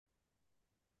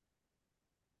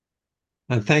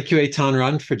And thank you, Eytan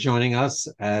Rund, for joining us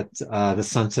at the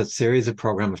Sunset Series, a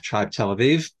program of Tribe Tel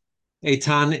Aviv.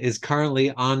 Eytan is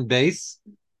currently on base.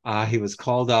 He was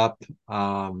called up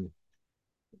a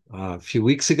few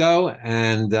weeks ago,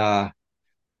 and a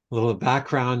little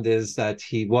background is that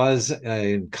he was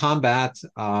in combat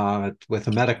with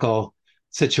a medical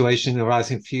situation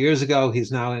arising a few years ago.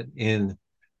 He's now in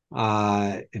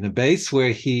a base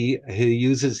where he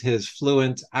uses his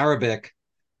fluent Arabic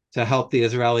to help the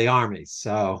Israeli army.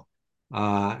 So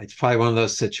it's probably one of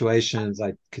those situations.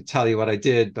 I could tell you what I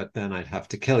did, but then I'd have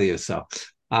to kill you. So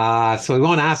we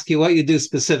won't ask you what you do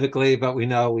specifically, but we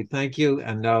thank you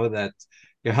and know that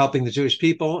you're helping the Jewish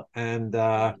people and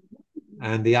the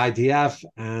IDF,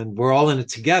 and we're all in it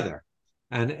together.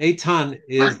 And Eytan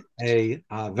is a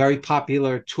very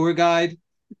popular tour guide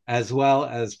as well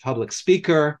as public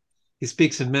speaker. He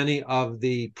speaks in many of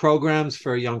the programs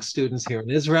for young students here in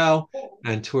Israel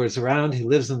and tours around. He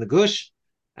lives in the Gush,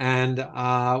 and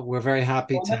we're very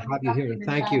happy to have you here. And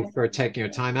thank you for taking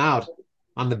your time out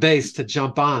on the base to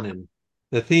jump on. And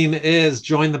the theme is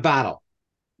Join the Battle.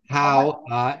 How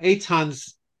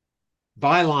Eitan's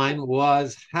byline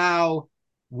was how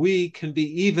we can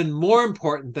be even more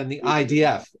important than the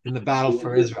IDF in the battle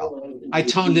for Israel. I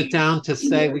toned it down to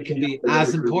say we can be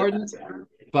as important,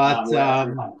 but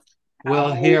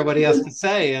we'll hear what he has to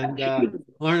say and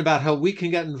learn about how we can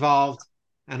get involved.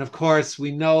 And of course,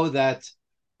 we know that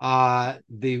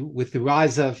with the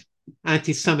rise of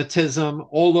anti-Semitism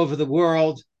all over the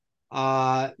world,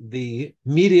 the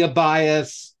media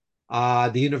bias,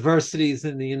 the universities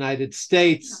in the United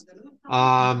States,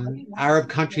 Arab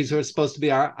countries who are supposed to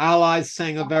be our allies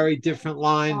saying a very different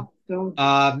line.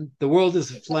 The world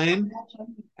is aflame,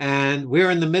 and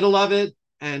we're in the middle of it,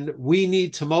 and we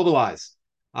need to mobilize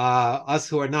us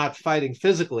who are not fighting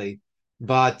physically.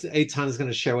 But Eytan is going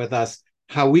to share with us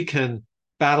how we can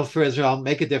battle for Israel,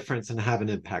 make a difference, and have an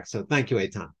impact. So thank you,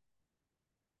 Eytan.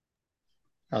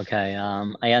 Okay,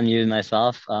 I unmuted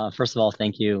myself. First of all,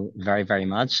 thank you very, very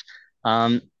much.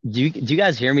 Do you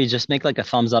guys hear me? Just make like a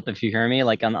thumbs up if you hear me,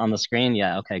 like on the screen.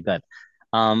 Yeah, okay, good.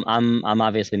 I'm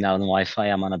obviously not on the Wi-Fi.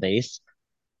 I'm on a base.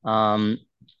 Um,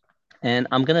 and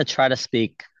I'm gonna try to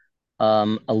speak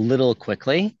a little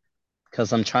quickly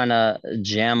because I'm trying to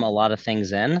jam a lot of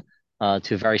things in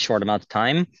to a very short amount of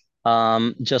time.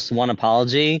 Just one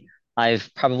apology. I've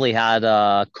probably had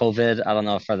COVID, I don't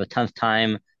know, for the 10th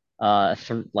time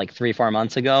like 3, 4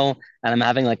 months ago. And I'm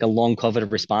having like a long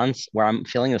COVID response where I'm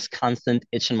feeling this constant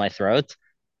itch in my throat.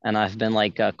 And I've been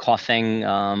like coughing,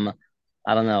 I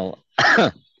don't know,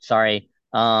 sorry,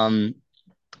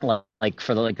 like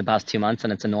for like the past 2 months,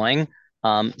 and it's annoying.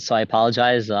 So I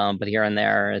apologize, but here and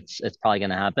there, it's probably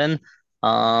gonna happen.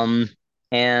 Um,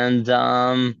 and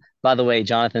by the way,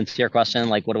 Jonathan, to your question,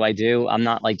 like, what do I do? I'm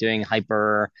not like doing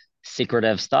hyper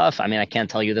secretive stuff. I mean, I can't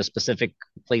tell you the specific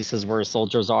places where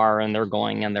soldiers are and they're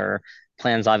going and their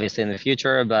plans, obviously, in the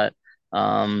future, but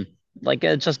um, like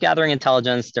just gathering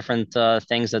intelligence, different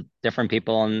things that different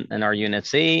people in our unit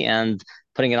see, and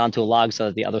putting it onto a log so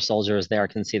that the other soldiers there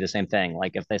can see the same thing.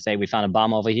 Like if they say we found a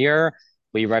bomb over here,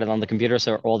 we write it on the computer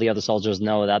so all the other soldiers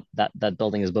know that that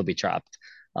building is booby trapped.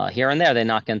 Here and there, they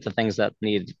knock into things that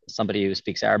need somebody who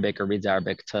speaks Arabic or reads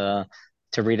Arabic to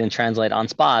read and translate on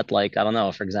spot. Like I don't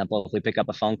know, for example, if we pick up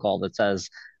a phone call that says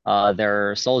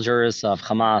they're soldiers of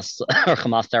Hamas or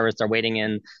Hamas terrorists are waiting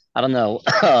in, I don't know,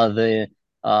 the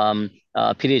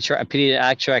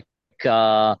pediatric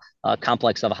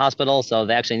complex of a hospital. So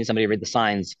they actually need somebody to read the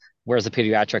signs. Where's the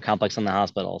pediatric complex in the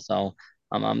hospital? So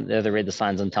they read the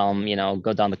signs and tell them,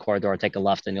 go down the corridor, take a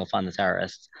left, and you'll find the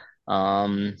terrorists.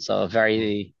 So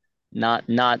very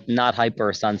not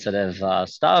hypersensitive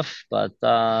stuff, but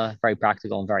very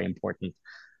practical and very important.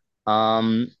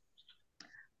 Um,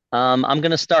 I'm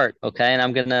gonna start, okay, and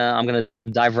I'm gonna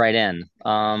dive right in.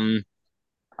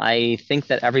 I think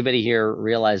that everybody here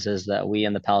realizes that we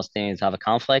and the Palestinians have a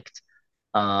conflict.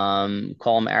 Call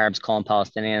them Arabs, call them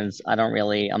Palestinians.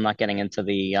 I'm not getting into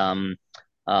the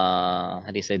how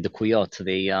do you say, the kuyot,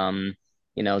 the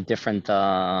different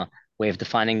way of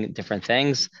defining different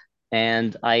things.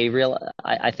 And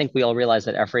I think we all realize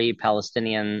that every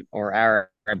Palestinian or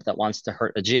Arab that wants to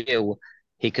hurt a Jew,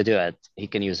 he could do it. He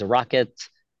can use a rocket,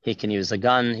 he can use a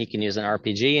gun, he can use an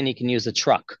RPG, and he can use a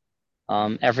truck.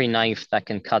 Every knife that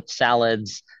can cut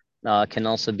salads can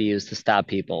also be used to stab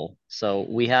people. So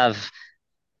we have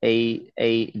a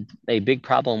big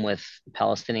problem with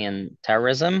Palestinian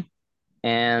terrorism,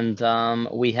 and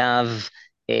we have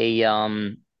a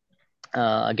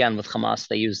again with Hamas,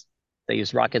 they use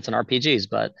rockets and RPGs,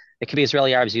 but it could be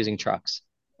Israeli Arabs using trucks,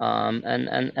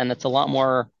 and it's a lot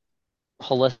more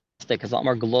holistic, it's a lot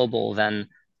more global than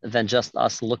than just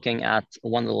us looking at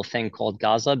one little thing called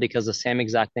Gaza, because the same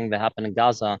exact thing that happened in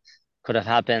Gaza could have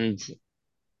happened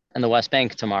in the West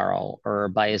Bank tomorrow or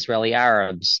by Israeli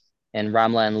Arabs in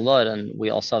Ramla and Lud, and we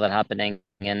all saw that happening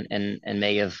in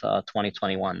May of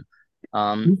 2021.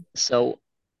 So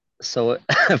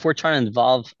if we're trying to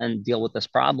involve and deal with this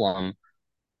problem,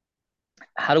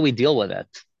 how do we deal with it?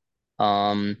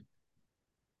 Um,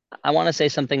 I want to say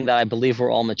something that I believe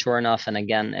we're all mature enough, and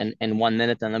again, in 1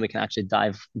 minute, and then we can actually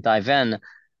dive in.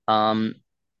 Um,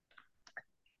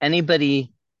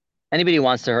 anybody anybody who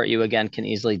wants to hurt you again can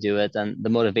easily do it, and the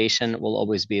motivation will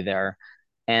always be there.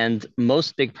 And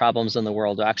most big problems in the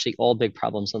world, or actually all big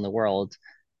problems in the world,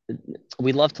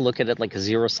 we love to look at it like a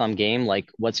zero sum game. Like,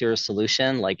 what's your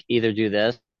solution? Like, either do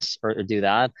this or do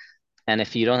that. And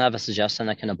if you don't have a suggestion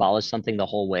that can abolish something the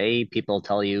whole way, people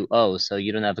tell you, oh, so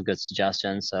you don't have a good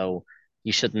suggestion, so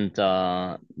you shouldn't,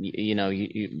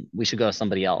 we should go to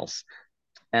somebody else.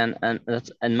 And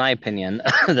that's, in my opinion,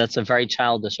 that's a very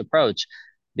childish approach,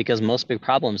 because most big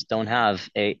problems don't have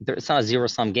it's not a zero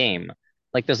sum game.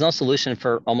 Like, there's no solution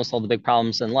for almost all the big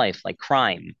problems in life, like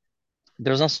crime.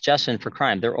 There's no suggestion for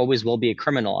crime. There always will be a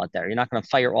criminal out there. You're not going to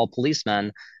fire all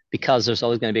policemen because there's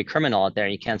always going to be a criminal out there.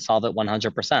 You can't solve it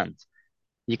 100%.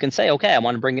 You can say, okay, I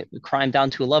want to bring crime down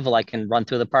to a level I can run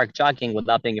through the park jogging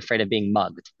without being afraid of being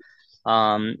mugged.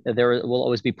 There will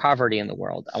always be poverty in the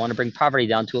world. I want to bring poverty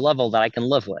down to a level that I can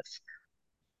live with.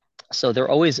 So there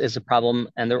always is a problem,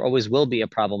 and there always will be a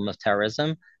problem of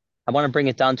terrorism. I want to bring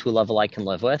it down to a level I can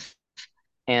live with.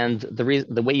 And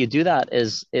the way you do that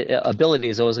is ability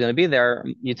is always going to be there.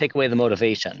 You take away the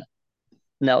motivation.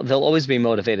 Now, they'll always be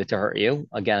motivated to hurt you.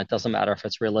 Again, it doesn't matter if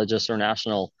it's religious or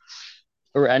national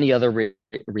or any other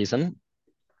reason.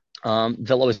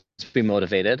 They'll always be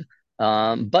motivated.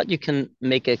 But you can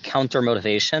make a counter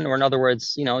motivation, or in other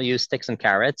words, use sticks and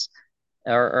carrots,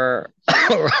 or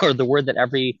the word that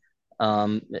every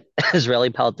um, Israeli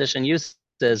politician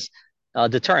uses,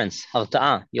 deterrence,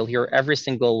 harta'ah. You'll hear every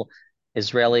single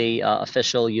Israeli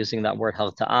official using that word,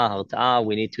 harta'ah, harta'ah.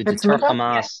 We need to deter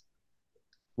Hamas.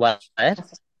 What?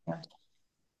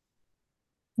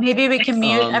 Maybe we can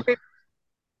mute every.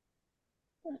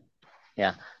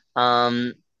 Yeah.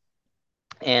 And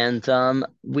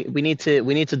we need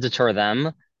to deter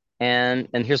them. And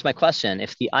here's my question: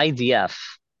 if the IDF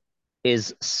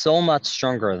is so much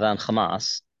stronger than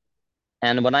Hamas,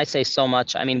 and when I say so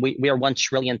much, I mean we are 1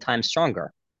 trillion times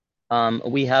stronger.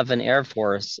 We have an air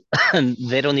force, and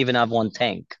they don't even have one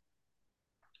tank.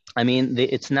 I mean,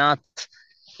 it's not.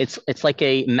 It's like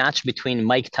a match between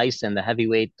Mike Tyson, the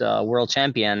heavyweight world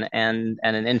champion, and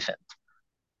an infant.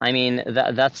 I mean,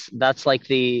 that's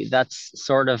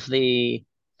sort of the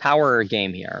power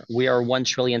game here. We are 1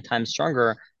 trillion times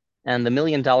stronger, and the $1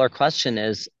 million question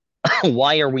is,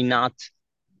 why are we not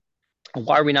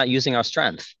using our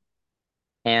strength?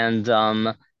 And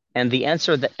the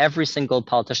answer that every single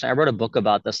politician, I wrote a book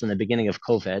about this in the beginning of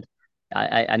COVID.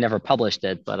 I never published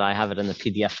it, but I have it in the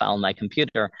PDF file on my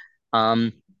computer.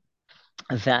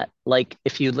 That, like,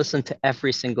 if you listen to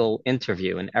every single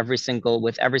interview and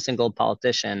with every single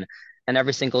politician and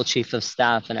every single chief of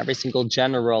staff and every single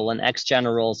general and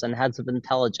ex-generals and heads of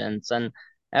intelligence and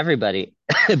everybody,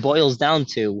 it boils down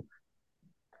to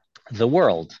the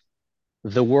world.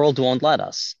 The world won't let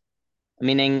us.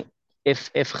 Meaning,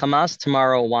 if Hamas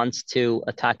tomorrow wants to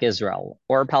attack Israel,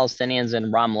 or Palestinians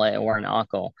in Ramle or in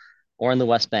Akko or in the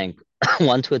West Bank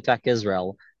want to attack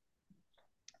Israel,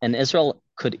 and Israel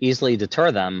could easily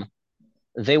deter them,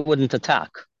 they wouldn't attack.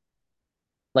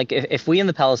 Like, if we and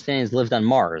the Palestinians lived on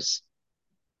Mars,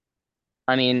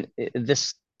 I mean,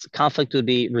 this conflict would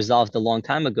be resolved a long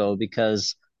time ago,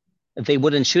 because they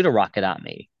wouldn't shoot a rocket at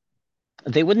me.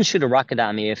 They wouldn't shoot a rocket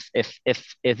at me if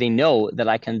they know that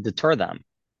I can deter them.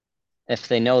 If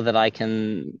they know that I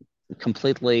can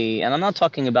completely, and I'm not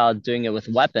talking about doing it with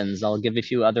weapons. I'll give a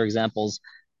few other examples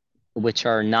which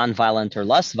are non-violent or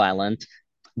less violent,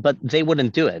 but they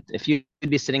wouldn't do it. If you'd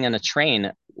be sitting on a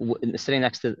train, sitting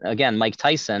next to, again, Mike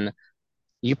Tyson,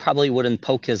 you probably wouldn't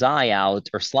poke his eye out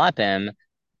or slap him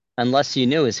unless you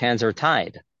knew his hands are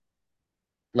tied.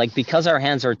 Like, because our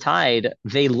hands are tied,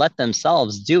 they let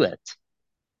themselves do it.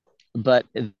 But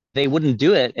they wouldn't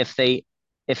do it if they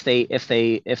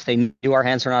knew our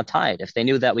hands are not tied. If they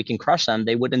knew that we can crush them,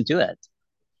 they wouldn't do it.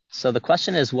 So the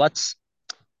question is, what's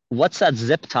that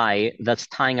zip tie that's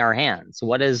tying our hands?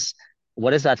 What is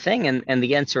that thing? And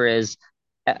the answer is,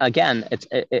 again,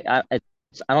 I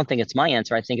don't think it's my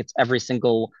answer. I think it's every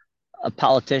single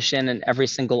politician and every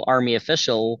single army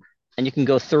official. And you can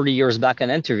go 30 years back in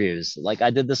interviews. Like, I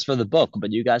did this for the book,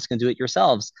 but you guys can do it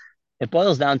yourselves. It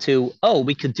boils down to, oh,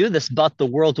 we could do this, but the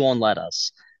world won't let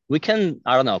us. We can,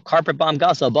 I don't know, carpet bomb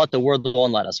Gaza, but the world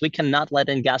won't let us. We cannot let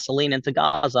in gasoline into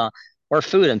Gaza or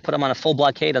food and put them on a full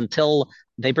blockade until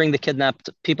they bring the kidnapped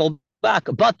people back,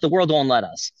 but the world won't let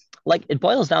us. Like it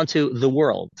boils down to the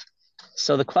world.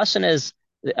 So the question is,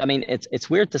 I mean, it's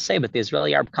weird to say, but the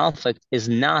Israeli-Arab conflict is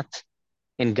not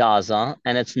in Gaza,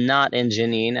 and it's not in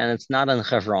Jenin, and it's not in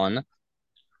Hebron.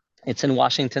 It's in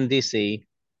Washington, D.C.,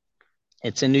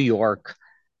 it's in New York,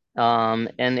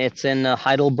 and it's in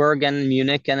Heidelberg and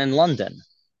Munich and in London.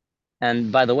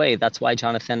 And by the way, that's why,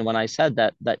 Jonathan, when I said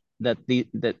that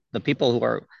the people who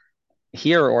are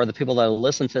here or the people that will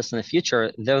listen to this in the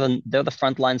future, they're the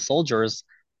frontline soldiers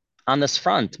on this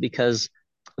front because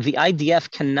the IDF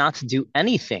cannot do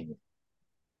anything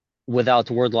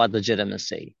without worldwide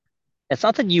legitimacy. It's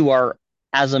not that you are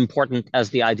as important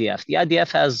as the IDF. The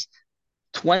IDF has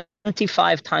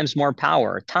 25 times more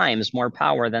power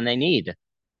than they need.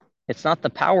 It's not the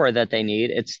power that they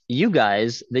need. It's you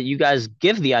guys that you guys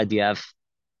give the IDF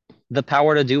the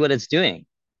power to do what it's doing.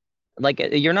 Like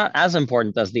you're not as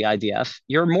important as the IDF.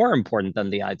 You're more important than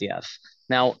the IDF.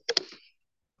 Now,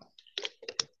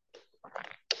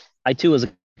 I too was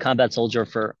a combat soldier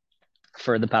for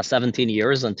the past 17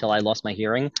 years until I lost my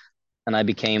hearing, and I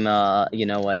became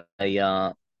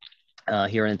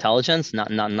hearing intelligence,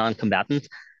 not non-combatant.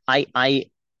 I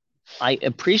I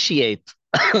appreciate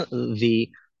the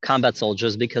combat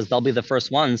soldiers because they'll be the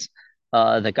first ones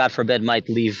that, God forbid, might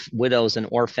leave widows and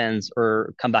orphans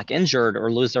or come back injured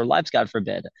or lose their lives, God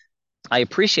forbid. I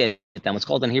appreciate them. It's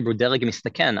called in Hebrew dereg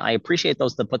mistaken. I appreciate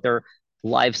those that put their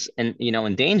lives in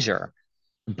danger.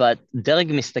 But dereg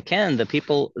mistaken, the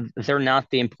people, they're not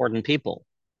the important people.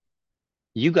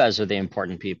 You guys are the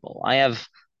important people. I have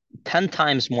 10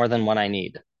 times more than what I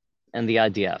need in the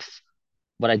IDF.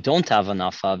 What I don't have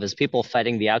enough of is people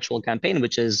fighting the actual campaign,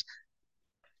 which is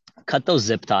cut those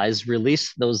zip ties,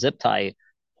 release those zip tie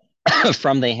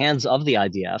from the hands of the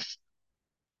IDF,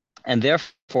 and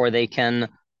therefore they can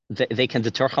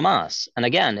deter Hamas. And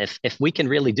again, if we can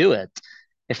really do it,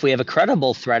 if we have a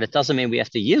credible threat, it doesn't mean we have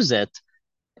to use it.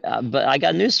 But I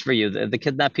got news for you: the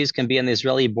kidnappees can be on the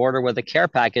Israeli border with a care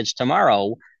package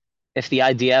tomorrow. If the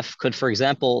IDF could, for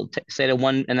example, say to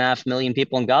 1.5 million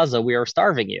people in Gaza, we are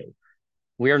starving you.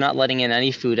 We are not letting in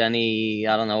any food, any,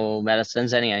 I don't know,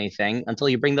 medicines, anything until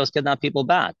you bring those kidnapped people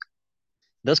back.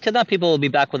 Those kidnapped people will be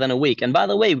back within a week. And by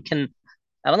the way, we can,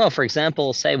 I don't know, for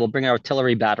example, say we'll bring an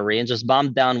artillery battery and just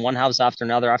bomb down one house after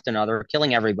another,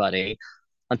 killing everybody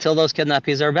until those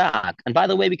kidnappees are back. And by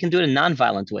the way, we can do it in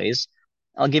non-violent ways.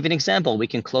 I'll give you an example. We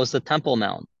can close the Temple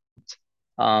Mount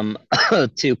um,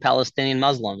 to Palestinian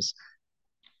Muslims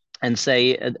and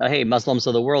say, hey, Muslims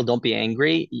of the world, don't be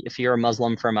angry. If you're a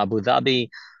Muslim from Abu Dhabi,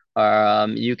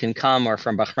 you can come, or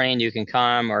from Bahrain, you can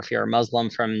come, or if you're a Muslim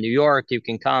from New York, you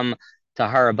can come to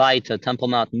Har HaBayit, to Temple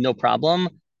Mount, no problem.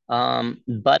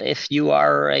 But if you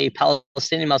are a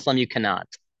Palestinian Muslim, you cannot.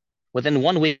 Within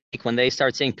 1 week, when they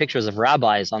start seeing pictures of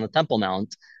rabbis on the Temple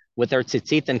Mount with their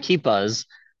tzitzit and kippahs,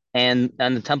 and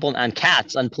the temple and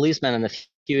cats and policemen and a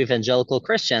few evangelical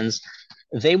Christians,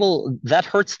 that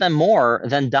hurts them more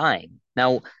than dying.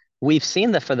 Now, we've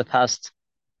seen that for the past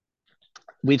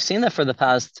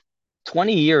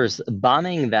 20 years,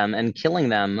 bombing them and killing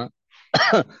them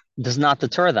does not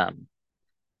deter them.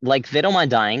 Like they don't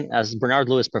mind dying, as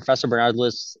Professor Bernard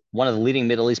Lewis, one of the leading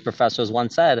Middle East professors,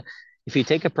 once said, if you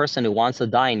take a person who wants to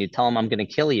die and you tell him, I'm going to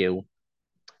kill you,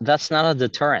 that's not a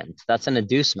deterrent. That's an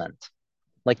inducement.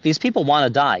 Like these people want to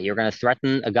die. You're going to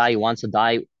threaten a guy who wants to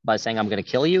die by saying, I'm going to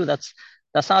kill you. That's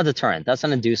not a deterrent. That's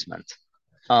an inducement.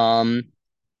 And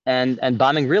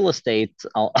bombing real estate,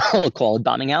 I'll call it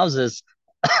bombing houses.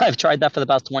 I've tried that for the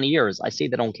past 20 years. I see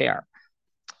they don't care.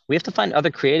 We have to find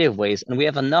other creative ways, and we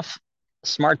have enough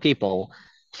smart people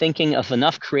thinking of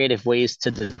enough creative ways to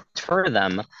deter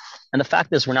them. And the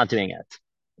fact is, we're not doing it.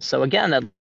 So again, that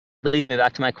leads me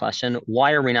back to my question: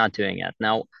 why are we not doing it?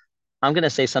 Now, I'm going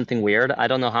to say something weird. I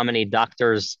don't know how many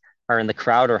doctors are in the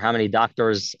crowd or how many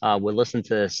doctors will listen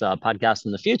to this podcast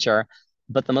in the future,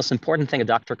 but the most important thing a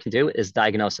doctor can do is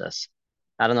diagnosis.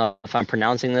 I don't know if I'm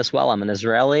pronouncing this well. I'm an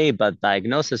Israeli, but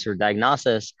diagnosis or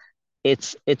diagnosis,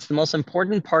 it's the most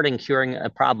important part in curing a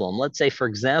problem. Let's say, for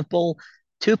example,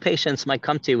 two patients might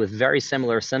come to you with very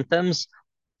similar symptoms,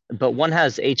 but one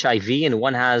has HIV and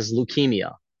one has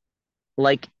leukemia.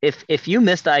 Like if you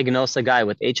misdiagnose a guy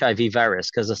with HIV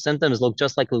virus because the symptoms look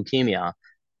just like leukemia,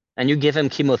 and you give him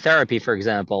chemotherapy, for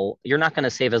example, you're not going to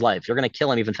save his life. You're going to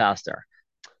kill him even faster.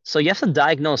 So you have to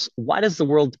diagnose, why does the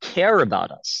world care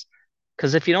about us?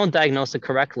 Because if you don't diagnose it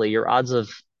correctly, your odds of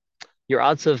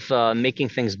making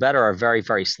things better are very,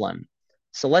 very slim.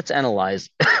 So let's analyze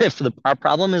if our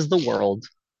problem is the world,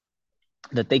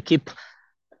 that they keep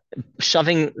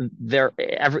shoving their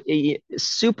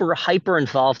super hyper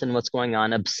involved in what's going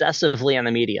on obsessively in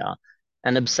the media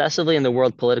and obsessively in the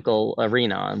world political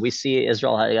arena. And we see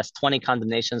Israel has 20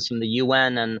 condemnations from the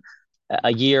UN, and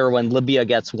a year when Libya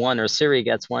gets one, or Syria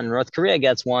gets one, North Korea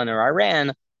gets one, or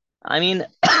Iran. I mean,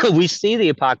 we see the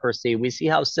hypocrisy. We see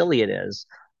how silly it is.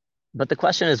 But the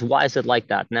question is, why is it like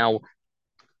that? Now,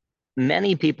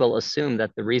 many people assume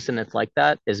that the reason it's like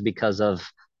that is because of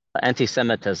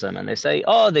anti-Semitism. And they say,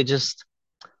 oh,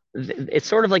 it's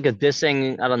sort of like a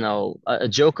dissing, I don't know, a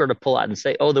joker to pull out and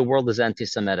say, oh, the world is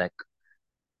anti-Semitic.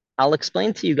 I'll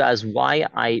explain to you guys why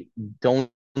I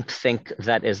don't think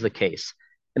that is the case.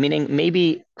 Meaning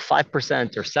maybe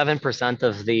 5% or 7%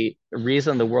 of the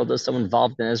reason the world is so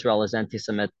involved in Israel is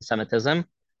anti-Semitism.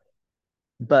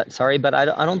 But I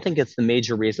don't think it's the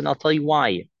major reason. I'll tell you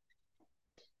why.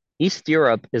 East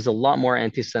Europe is a lot more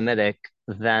anti-Semitic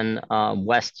than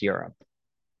West Europe.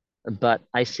 But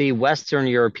I see Western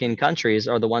European countries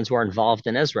are the ones who are involved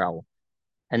in Israel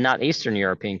and not Eastern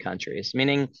European countries,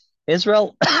 meaning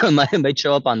Israel might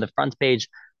show up on the front page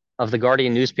of the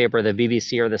Guardian newspaper, the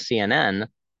BBC, or the CNN.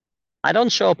 I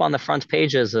don't show up on the front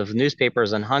pages of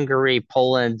newspapers in Hungary,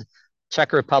 Poland,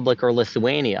 Czech Republic, or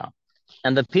Lithuania.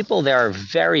 And the people there are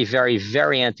very, very,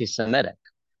 very anti-Semitic,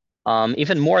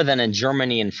 even more than in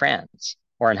Germany and France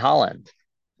or in Holland.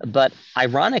 But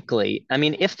ironically, I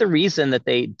mean, if the reason that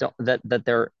they don't that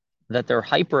they're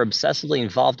hyper obsessively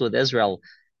involved with Israel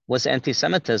was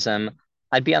anti-Semitism,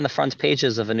 I'd be on the front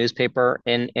pages of a newspaper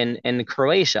in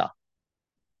Croatia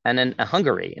and in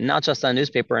Hungary, and not just on a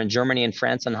newspaper in Germany and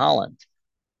France and Holland.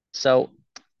 So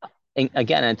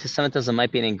again, anti-Semitism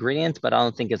might be an ingredient, but I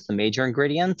don't think it's the major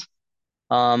ingredient.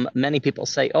 Many people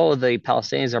say, oh, the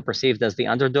Palestinians are perceived as the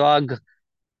underdog.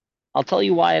 I'll tell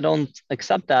you why I don't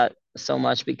accept that so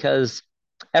much, because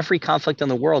every conflict in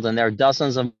the world, and there are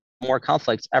dozens of more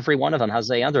conflicts, every one of them has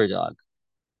a underdog.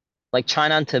 Like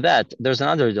China and Tibet, there's an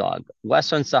underdog.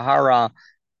 Western Sahara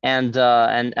and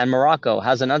Morocco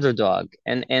has an underdog.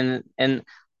 And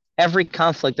every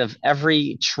conflict of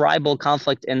every tribal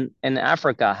conflict in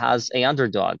Africa has a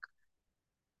underdog.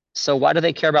 So why do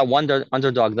they care about one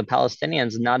underdog, the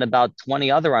Palestinians, not about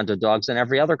 20 other underdogs in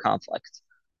every other conflict?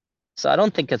 So I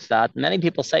don't think it's that. Many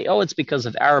people say, oh, it's because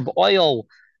of Arab oil,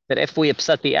 that if we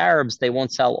upset the Arabs, they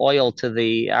won't sell oil to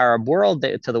the Arab world,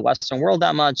 to the Western world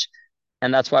that much.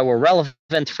 And that's why we're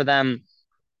relevant for them.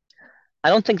 I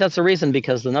don't think that's the reason,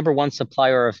 because the number one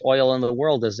supplier of oil in the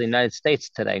world is the United States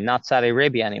today, not Saudi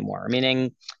Arabia anymore.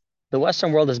 Meaning the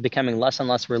Western world is becoming less and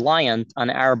less reliant on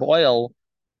Arab oil,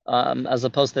 as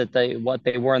opposed to what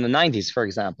they were in the 90s, for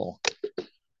example.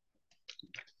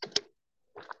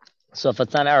 So if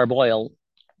it's not Arab oil,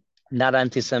 not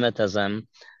anti-Semitism,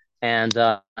 and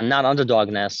not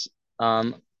underdogness,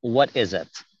 what is it?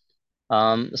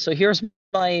 So here's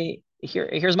my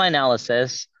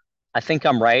analysis. I think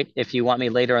I'm right. If you want me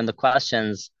later in the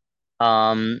questions,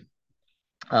 you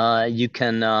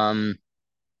can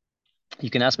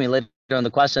ask me later in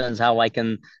the questions how I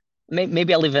can.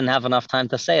 Maybe I'll even have enough time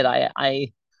to say it.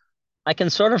 I can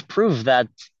sort of prove that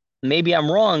maybe I'm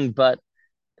wrong, but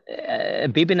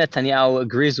Bibi Netanyahu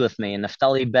agrees with me, and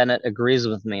Naftali Bennett agrees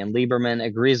with me, and Lieberman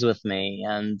agrees with me,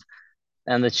 and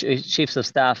the chiefs of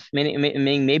staff.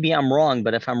 Meaning maybe I'm wrong,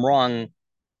 but if I'm wrong,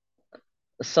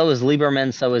 so is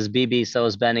Lieberman, so is Bibi, so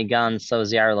is Benny Gantz, so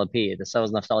is Yair Lapid, so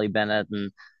is Naftali Bennett,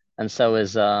 and so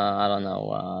is I don't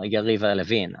know, Yariv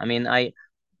Levin. I mean, I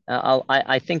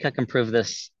think I can prove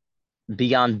this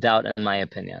beyond doubt, in my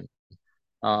opinion.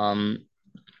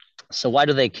 So why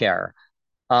do they care?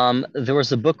 There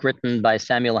was a book written by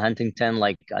Samuel Huntington,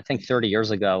 like I think 30 years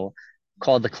ago,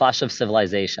 called The Clash of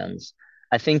Civilizations.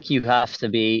 I think you have to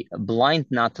be blind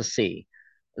not to see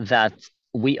that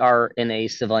we are in a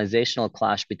civilizational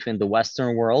clash between the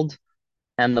Western world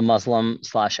and the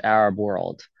Muslim/Arab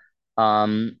world.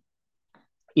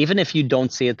 Even if you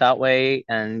don't see it that way,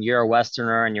 and you're a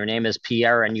Westerner and your name is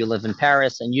Pierre and you live in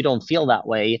Paris and you don't feel that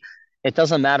way, it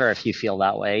doesn't matter if you feel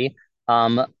that way.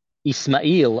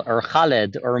 Ismail or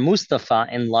Khaled or Mustafa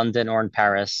in London or in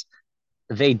Paris,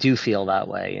 they do feel that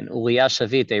way. And Uriah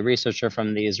Shavit, a researcher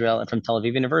from Tel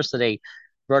Aviv University,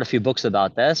 wrote a few books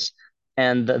about this.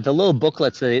 And the little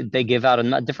booklets they give out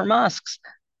in different mosques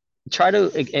try to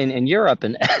in Europe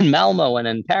and Malmo and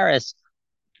in Paris.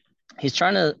 He's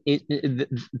trying to.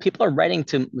 People are writing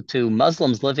to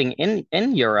Muslims living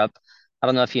in Europe. I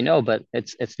don't know if you know, but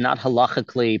it's not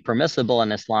halachically permissible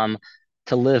in Islam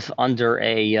to live under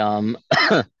a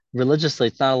religiously.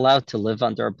 It's not allowed to live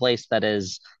under a place that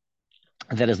is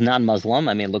non-Muslim.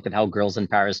 I mean, look at how girls in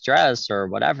Paris dress or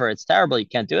whatever. It's terrible. You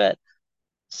can't do it.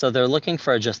 So they're looking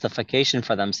for a justification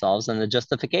for themselves, and the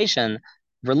justification,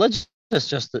 religious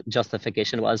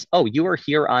justification was, oh, you are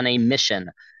here on a mission.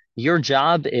 Your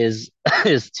job is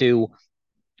is to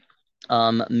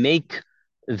make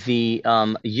the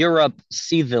Europe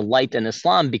see the light in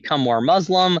Islam, become more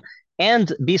Muslim,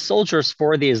 and be soldiers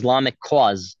for the Islamic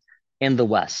cause in the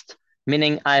West.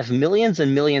 Meaning, I have millions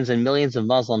and millions and millions of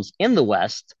Muslims in the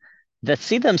West that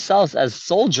see themselves as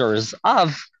soldiers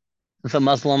of the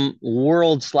Muslim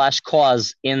world slash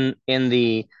cause in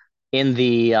the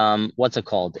what's it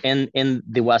called, in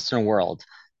the Western world.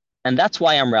 And that's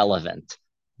why I'm relevant,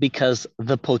 because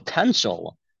the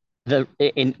potential, the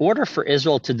in order for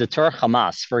Israel to deter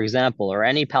Hamas, for example, or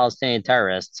any Palestinian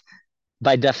terrorists,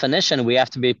 by definition, we have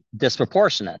to be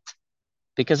disproportionate.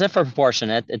 Because if we're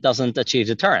proportionate, it doesn't achieve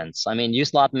deterrence. I mean, you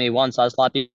slap me once, I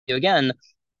slap you again.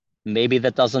 Maybe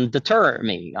that doesn't deter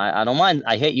me. I don't mind.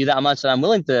 I hate you that much that I'm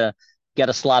willing to get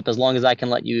a slap as long as I can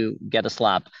let you get a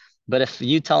slap. But if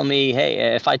you tell me,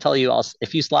 hey, if I tell you,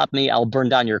 if you slap me, I'll burn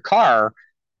down your car,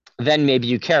 then maybe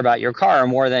you care about your car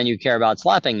more than you care about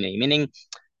slapping me. Meaning,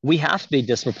 we have to be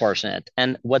disproportionate.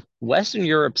 And what Western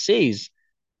Europe sees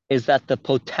is that the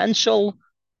potential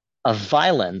of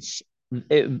violence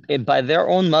by their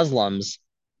own Muslims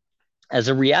as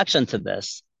a reaction to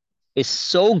this is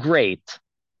so great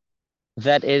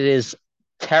that it is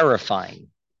terrifying.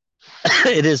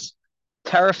 It is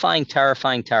terrifying,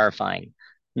 terrifying, terrifying.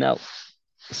 Now,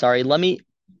 sorry, let me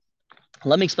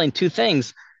explain two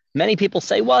things. Many people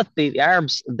say, "What the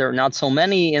Arabs? There are not so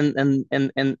many in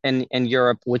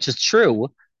Europe," which is true.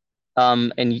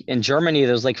 In Germany,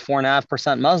 there's like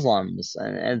 4.5% Muslims,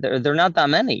 and they're not that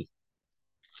many.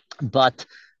 But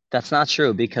that's not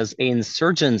true because a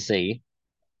insurgency,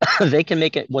 they can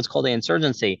make it what's called an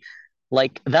insurgency.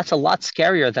 Like that's a lot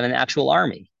scarier than an actual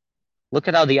army. Look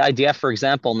at how the IDF, for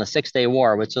example, in the 6 Day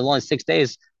War, which was only 6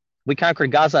 days, we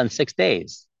conquered Gaza in 6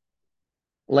 days.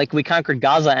 Like we conquered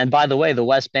Gaza, and by the way, the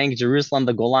West Bank, Jerusalem,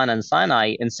 the Golan, and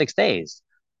Sinai in 6 days.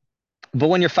 But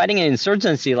when you're fighting an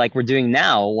insurgency like we're doing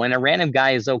now, when a random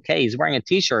guy is okay, he's wearing a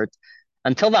t-shirt,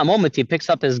 until that moment he picks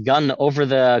up his gun over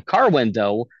the car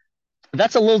window,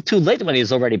 that's a little too late when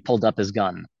he's already pulled up his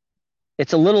gun.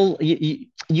 It's a little,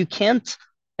 you can't,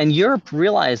 and Europe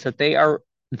realized that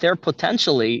they're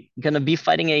potentially going to be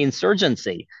fighting an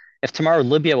insurgency. If tomorrow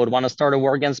Libya would want to start a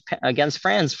war against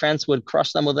France, France would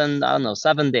crush them within, I don't know,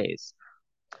 7 days.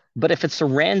 But if it's a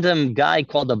random guy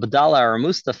called Abdallah or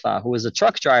Mustafa who is a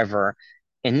truck driver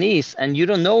in Nice, and you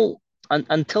don't know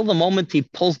until the moment he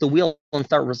pulls the wheel and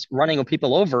starts running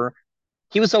people over,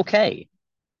 he was okay.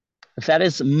 That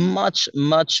is much,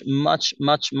 much, much,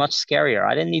 much, much scarier.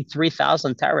 I didn't need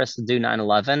 3,000 terrorists to do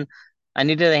 9/11. I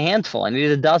needed a handful. I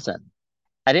needed a dozen.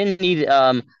 I didn't need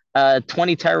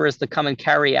 20 terrorists to come and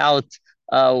carry out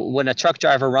when a truck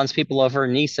driver runs people over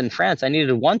in Nice in France. I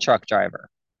needed one truck driver,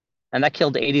 and that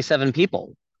killed 87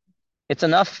 people. It's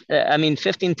enough. I mean,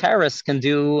 15 terrorists can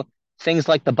do things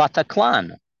like the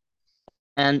Bataclan,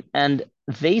 and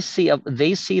they see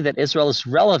that Israel is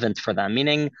relevant for them.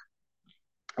 Meaning,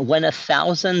 when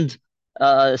 1,000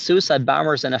 suicide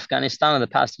bombers in Afghanistan in the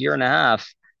past year and a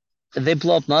half, they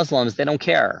blow up Muslims, they don't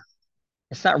care.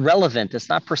 It's not relevant. It's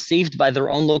not perceived by their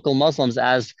own local Muslims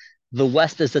as the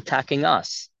West is attacking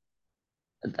us.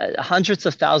 Hundreds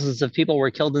of thousands of people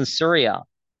were killed in Syria.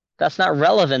 That's not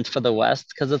relevant for the West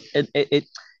because it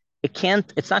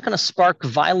can't. It's not going to spark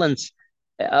violence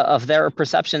of their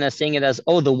perception as seeing it as,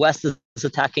 oh, the West is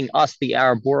attacking us, the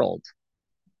Arab world.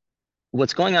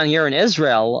 What's going on here in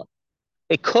Israel,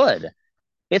 it could.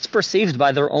 It's perceived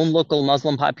by their own local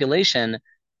Muslim population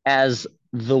as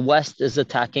the West is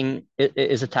attacking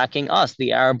us,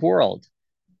 the Arab world.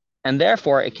 And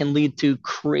therefore, it can lead to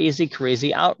crazy,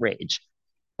 crazy outrage.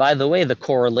 By the way, the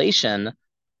correlation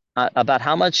about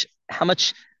how much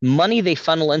money they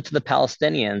funnel into the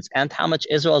Palestinians and how much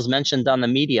Israel is mentioned on the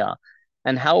media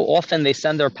and how often they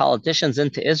send their politicians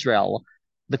into Israel,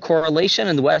 the correlation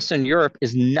in Western Europe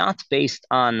is not based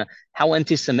on how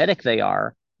anti-Semitic they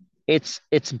are. It's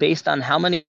based on how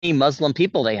many Muslim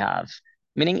people they have.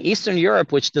 Meaning Eastern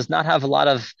Europe, which does not have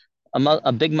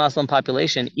a big Muslim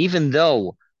population, even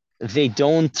though they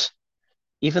don't,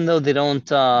 they don't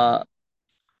have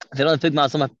a big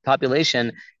Muslim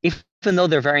population, even though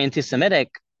they're very anti-Semitic,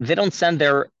 they don't send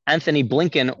their Anthony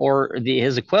Blinken or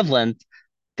his equivalent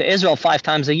to Israel 5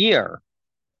 times a year.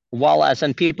 While as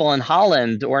in people in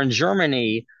Holland or in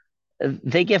Germany,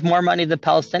 they give more money to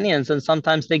Palestinians, and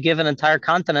sometimes they give an entire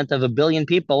continent of 1 billion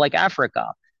people like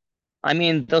Africa. I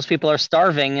mean, those people are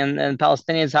starving, and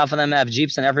Palestinians, half of them have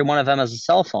Jeeps, and every one of them has a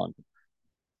cell phone.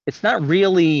 It's not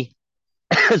really,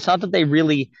 it's not that they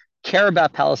really care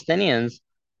about Palestinians.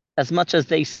 as much as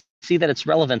they see that it's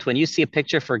relevant. When you see a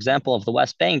picture, for example, of the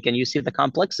West Bank and you see the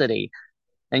complexity,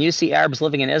 and you see Arabs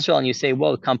living in Israel and you say,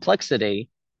 whoa, complexity,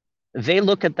 they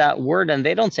look at that word and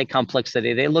they don't say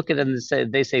complexity. They look at it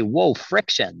and they say, whoa,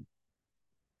 friction.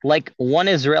 Like one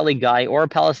Israeli guy or a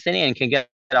Palestinian can get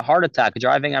a heart attack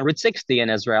driving on Route 60 in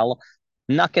Israel,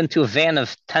 knock into a van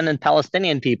of 10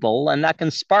 Palestinian people, and that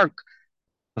can spark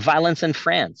violence in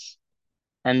France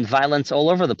and violence all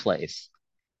over the place.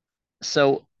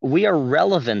 So we are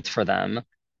relevant for them,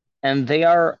 and they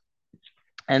are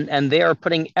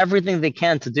putting everything they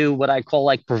can to do what I call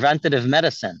like preventative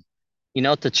medicine,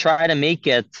 to try to make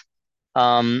it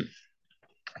um,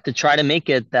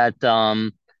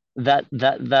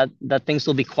 that things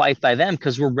will be quiet by them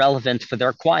because we're relevant for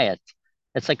their quiet.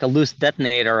 It's like a loose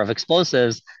detonator of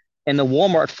explosives in a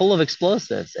Walmart full of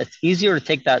explosives. It's easier to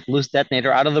take that loose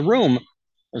detonator out of the room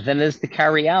than it is to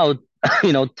carry out,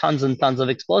 tons and tons of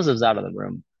explosives out of the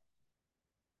room.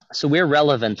 So we're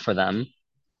relevant for them,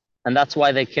 and that's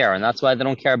why they care, and that's why they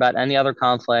don't care about any other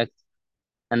conflict,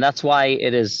 and that's why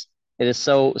it is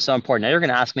so important. Now you're going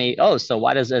to ask me, oh, so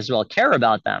why does Israel care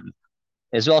about them?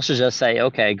 Israel should just say,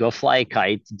 okay, go fly a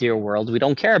kite, dear world. We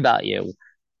don't care about you.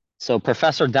 So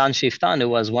Professor Dan Shiftan, who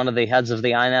was one of the heads of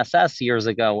the INSS years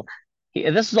ago,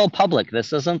 this is all public.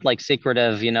 This isn't like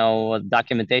secretive,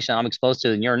 documentation I'm exposed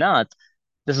to and you're not.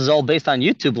 This is all based on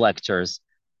YouTube lectures.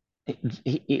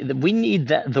 We need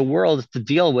the world to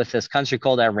deal with this country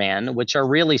called Iran, which are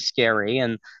really scary.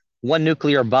 And one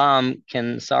nuclear bomb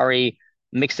can,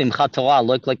 make Simchat Torah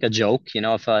look like a joke.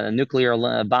 If a nuclear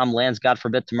bomb lands, God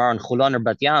forbid, tomorrow in Chulon or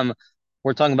Bat Yam,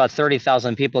 we're talking about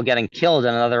 30,000 people getting killed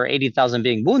and another 80,000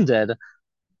 being wounded.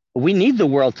 We need the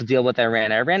world to deal with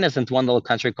Iran. Iran isn't one little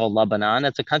country called Lebanon.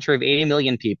 It's a country of 80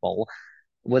 million people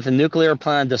with a nuclear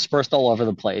plant dispersed all over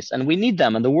the place. And we need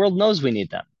them, and the world knows we need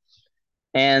them.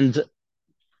 And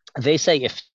they say,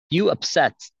 if you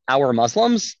upset our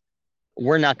Muslims,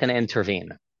 we're not going to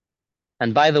intervene.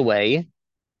 And by the way,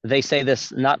 they say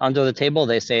this not under the table,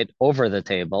 they say it over the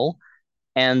table.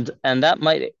 And that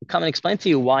might come and explain to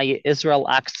you why Israel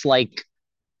acts like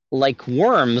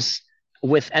worms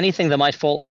with anything that might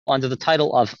fall under the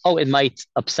title of, oh, it might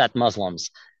upset Muslims.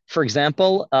 For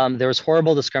example, there's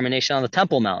horrible discrimination on the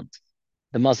Temple Mount.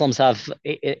 The Muslims have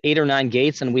 8 or 9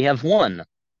 gates and we have one.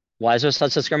 Why is there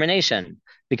such discrimination?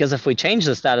 Because if we change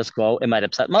the status quo, it might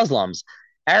upset Muslims.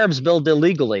 Arabs build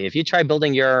illegally. If you try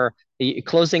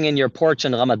closing in your porch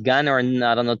in Ramat Gan or in,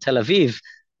 I don't know, Tel Aviv,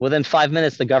 within 5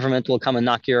 minutes, the government will come and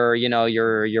knock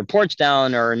your porch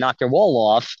down or knock your wall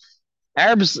off.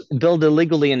 Arabs build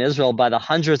illegally in Israel by the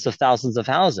hundreds of thousands of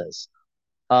houses.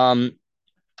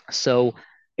 So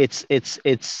it's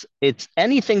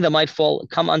anything that might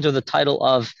come under the title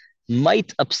of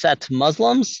might upset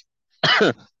Muslims.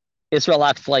 Israel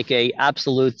acts like a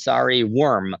absolute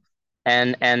worm,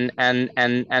 and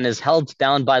is held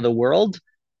down by the world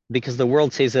because the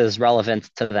world sees it as relevant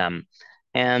to them.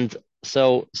 And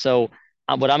so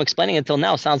what I'm explaining until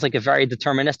now sounds like a very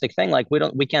deterministic thing, like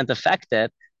we can't affect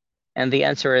it. And the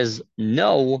answer is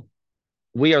no,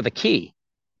 we are the key.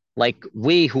 Like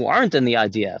we who aren't in the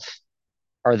IDF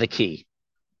are the key.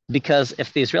 Because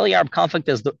if the Israeli-Arab conflict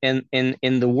is in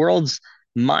the world's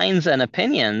minds and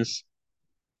opinions,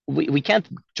 we can't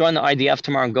join the IDF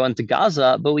tomorrow and go into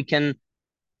Gaza, but we can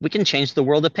change the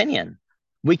world opinion.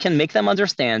 We can make them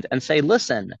understand and say,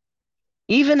 listen,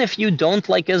 even if you don't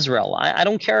like Israel, I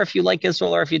don't care if you like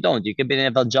Israel or if you don't. You could be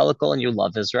an evangelical and you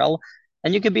love Israel,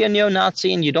 and you could be a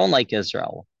neo-Nazi and you don't like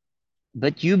Israel.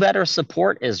 But you better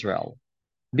support Israel.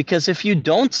 Because if you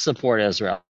don't support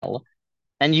Israel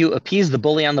and you appease the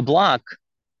bully on the block,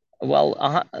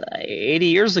 well, 80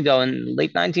 years ago in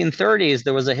late 1930s,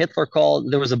 there was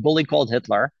a bully called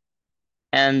Hitler,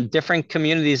 and different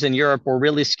communities in Europe were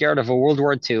really scared of a World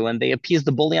War II, and they appeased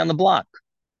the bully on the block.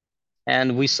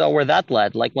 And we saw where that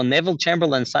led. Like when Neville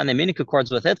Chamberlain signed the Munich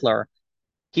Accords with Hitler,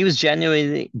 he was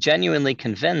genuinely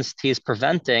convinced he's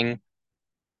preventing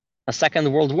a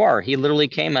second world war. He literally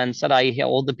came and said, I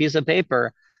hold a piece of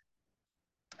paper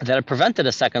that it prevented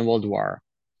a second world war.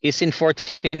 He's seen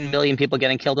 14 million people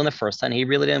getting killed in the first, and he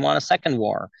really didn't want a second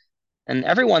war. And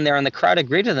everyone there in the crowd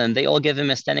agreed with him. They all gave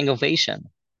him a standing ovation.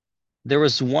 There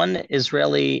was one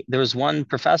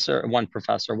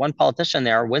politician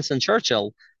there, Winston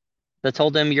Churchill, that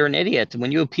told him, you're an idiot.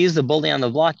 When you appease the bully on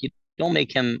the block, you don't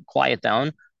make him quiet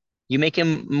down. You make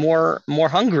him more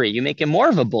hungry. You make him more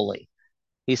of a bully.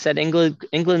 He said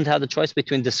England had the choice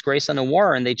between disgrace and a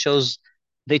war, and they chose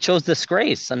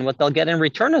disgrace, and what they'll get in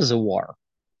return is a war.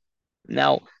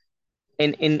 Now,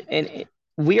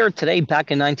 we are today back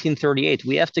in 1938.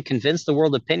 We have to convince the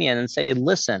world opinion and say,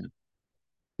 listen,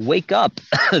 Wake up.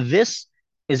 This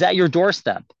is at your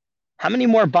doorstep. How many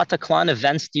more Bataclan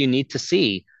events do you need to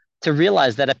see to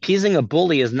realize that appeasing a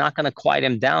bully is not going to quiet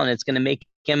him down? It's going to make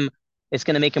him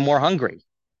more hungry.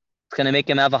 It's going to make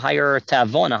him have a higher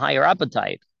tavon, a higher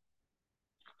appetite.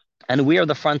 And we are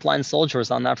the frontline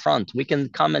soldiers on that front. We can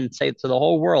come and say to the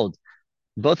whole world,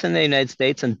 both in the United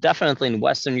States and definitely in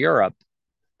Western Europe,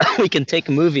 we can take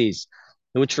movies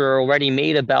which were already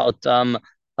made about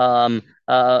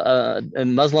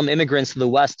Muslim immigrants to the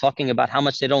West talking about how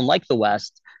much they don't like the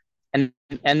West, and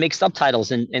make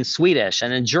subtitles in Swedish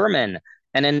and in German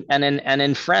and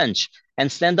in French,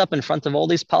 and stand up in front of all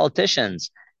these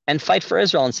politicians and fight for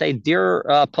Israel and say, dear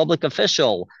public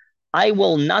official, I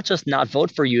will not just not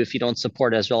vote for you if you don't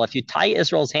support Israel. If you tie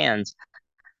Israel's hands,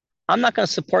 I'm not going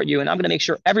to support you, and I'm going to make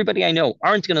sure everybody I know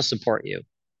aren't going to support you.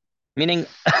 Meaning,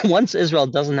 once Israel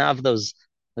doesn't have those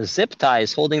zip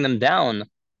ties holding them down,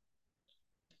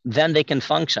 then they can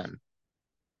function.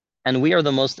 And we are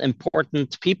the most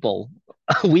important people.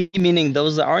 We, meaning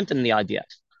those that aren't in the IDF.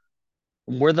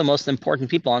 We're the most important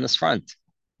people on this front.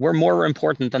 We're more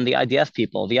important than the IDF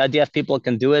people. The IDF people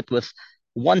can do it with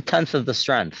 1/10 of the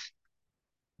strength,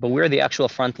 but we're the actual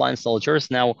frontline soldiers.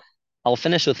 Now, I'll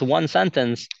finish with one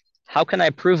sentence. How can I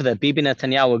prove that Bibi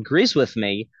Netanyahu agrees with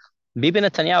me? Bibi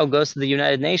Netanyahu goes to the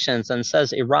United Nations and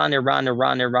says, Iran, Iran,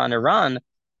 Iran, Iran, Iran.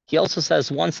 He also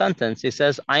says one sentence. He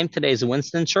says, I'm today's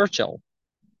Winston Churchill.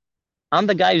 I'm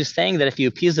the guy who's saying that if you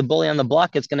appease a bully on the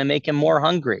block, it's going to make him more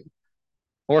hungry.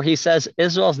 Or he says,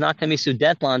 Israel's not going to be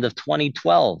Sudetenland of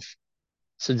 2012.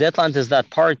 Sudetenland is that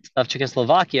part of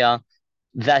Czechoslovakia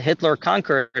that Hitler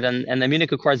conquered, and the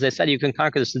Munich Accords, they said you can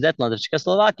conquer the Sudetenland of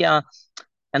Czechoslovakia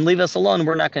and leave us alone.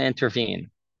 We're not going to intervene.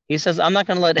 He says, I'm not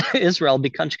going to let Israel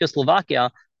become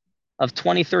Czechoslovakia of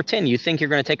 2013. You think you're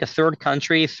going to take a third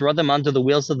country, throw them under the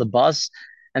wheels of the bus,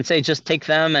 and say, just take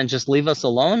them and just leave us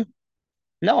alone?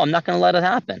 No, I'm not going to let it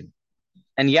happen.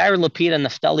 And Yair Lapid and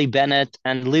Naftali Bennett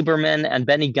and Lieberman and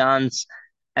Benny Gantz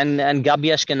and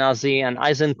Gabi Ashkenazi and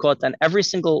Eisenkot and every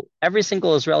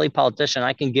single Israeli politician,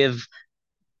 I can give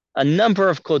a number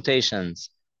of quotations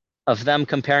of them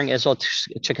comparing Israel to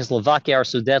Czechoslovakia or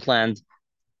Sudetenland,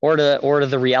 or to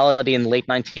the reality in the late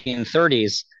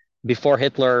 1930s before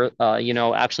Hitler,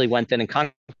 actually went in and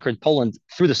conquered Poland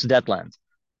through the Sudetenland.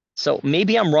 So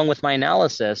maybe I'm wrong with my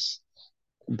analysis,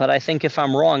 but I think if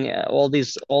I'm wrong, all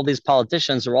these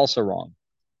politicians are also wrong.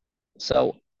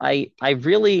 So I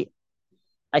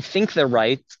think they're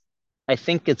right. I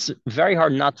think it's very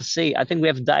hard not to see. I think we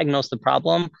have to diagnose the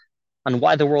problem on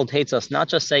why the world hates us, not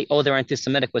just say, oh, they're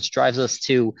anti-Semitic, which drives us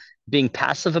to being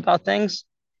passive about things,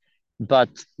 but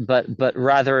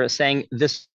rather saying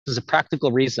this is a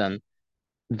practical reason.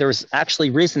 There's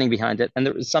actually reasoning behind it, and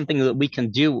there is something that we can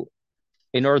do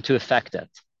in order to affect it.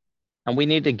 And we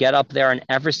need to get up there on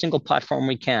every single platform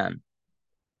we can.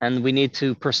 And we need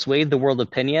to persuade the world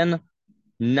opinion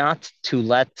not to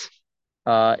let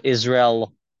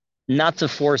Israel, not to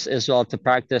force Israel to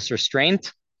practice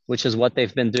restraint, which is what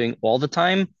they've been doing all the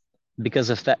time. Because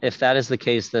if that is the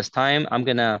case this time, I'm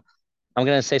gonna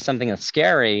say something that's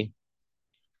scary.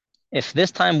 If this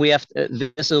time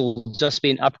this will just be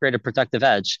an upgraded protective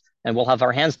edge, and we'll have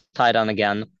our hands tied on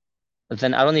again,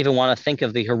 then I don't even want to think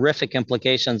of the horrific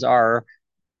implications are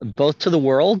both to the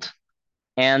world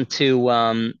and to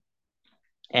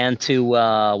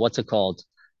what's it called?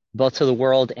 Both to the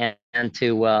world and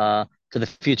to the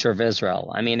future of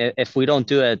Israel. I mean, if we don't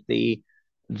do it, the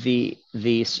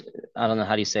I don't know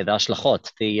how do you say the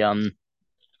ashlachot,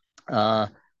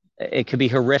 it could be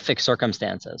horrific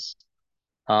circumstances.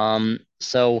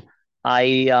 So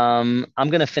I'm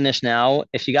gonna finish now.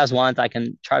 If you guys want, I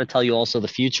can try to tell you also the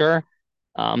future.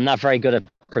 I'm not very good at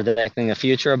predicting the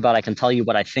future, but I can tell you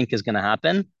what I think is going to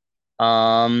happen.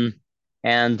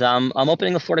 And I'm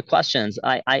opening the floor to questions.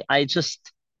 I'm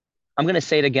going to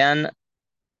say it again.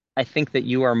 I think that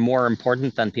you are more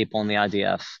important than people in the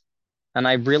IDF, and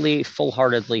I really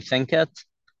full-heartedly think it.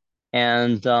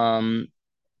 And I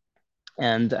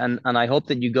hope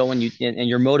that you go and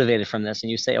you're motivated from this, and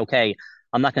you say, okay,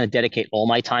 I'm not going to dedicate all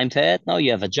my time to it. No,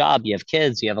 you have a job, you have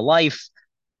kids, you have a life.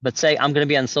 But say I'm going to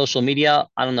be on social media,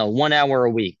 I don't know, 1 hour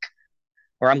a week,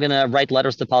 or I'm going to write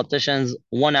letters to politicians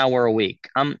 1 hour a week.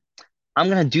 I'm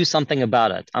going to do something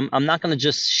about it. I'm not going to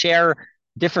just share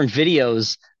different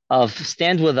videos of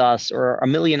Stand With Us or a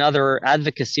million other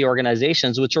advocacy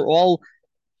organizations, which are all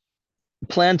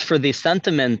planned for the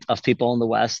sentiment of people in the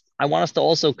West. I want us to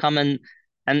also come and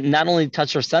not only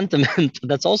touch their sentiment,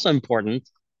 that's also important,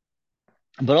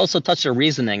 but also touch their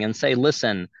reasoning and say,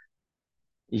 listen,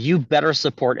 you better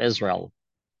support Israel,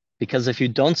 because if you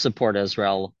don't support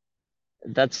Israel,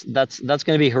 that's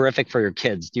going to be horrific for your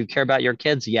kids. Do you care about your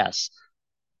kids? Yes.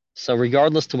 So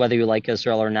regardless to whether you like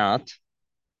Israel or not,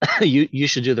 you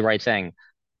should do the right thing,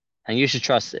 and you should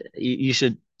trust. You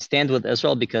should stand with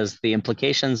Israel because the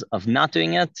implications of not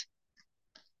doing it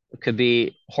could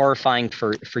be horrifying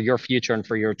for your future and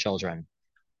for your children.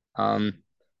 Um,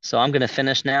 so I'm going to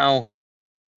finish now.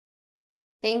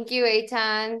 Thank you,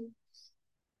 Eytan.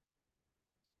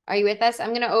 Are you with us? I'm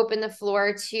going to open the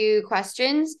floor to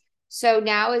questions. So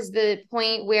now is the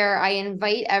point where I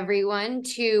invite everyone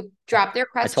to drop their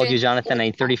I told you, questions. Jonathan, I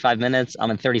need 35 minutes.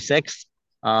 I'm in 36.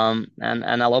 And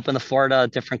I'll open the floor to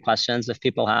different questions if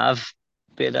people have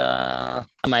bit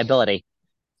my ability.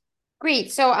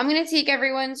 Great. So I'm going to take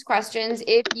everyone's questions.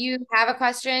 If you have a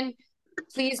question,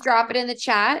 please drop it in the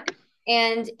chat.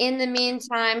 And in the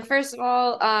meantime, first of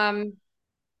all,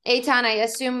 Eytan, I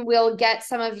assume we'll get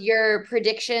some of your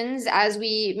predictions as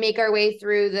we make our way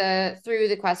through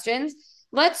the questions.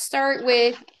 Let's start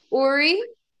with Uri.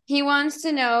 He wants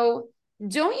to know,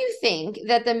 don't you think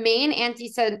that the main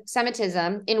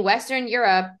anti-Semitism in Western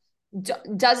Europe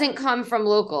doesn't come from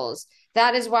locals?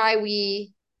 That is why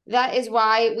we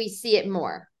see it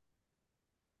more.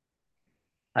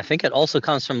 I think it also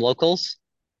comes from locals,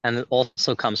 and it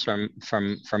also comes from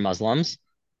Muslims.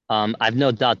 I've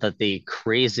no doubt that the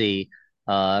crazy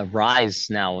rise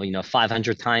now,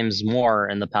 500 times more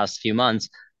in the past few months.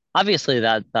 Obviously,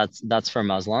 that's for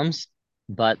Muslims,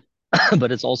 but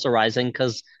but it's also rising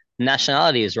because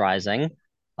nationality is rising.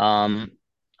 Um,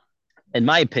 in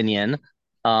my opinion,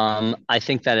 I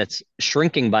think that it's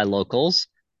shrinking by locals,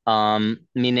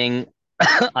 meaning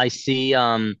I see.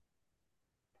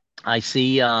 I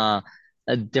see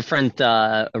different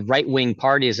right-wing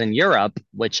parties in Europe,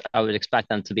 which I would expect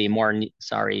them to be more,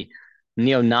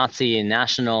 neo-Nazi and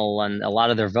national, and a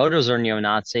lot of their voters are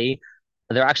neo-Nazi.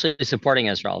 They're actually supporting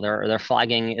Israel. They're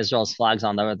flagging Israel's flags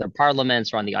on their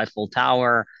parliaments or on the Eiffel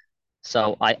Tower.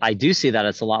 So I do see that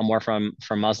it's a lot more from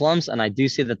Muslims, and I do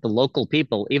see that the local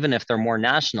people, even if they're more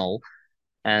national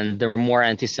and they're more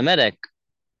anti-Semitic,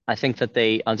 I think that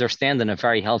they understand in a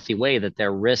very healthy way that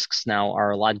their risks now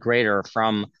are a lot greater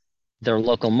from their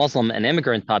local Muslim and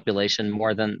immigrant population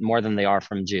more than they are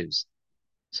from Jews.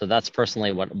 So that's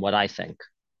personally what I think.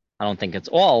 I don't think it's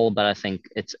all, but I think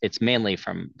it's mainly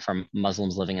from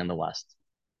Muslims living in the West.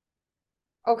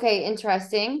 Okay,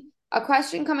 interesting. A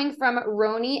question coming from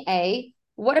Roni A.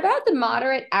 What about the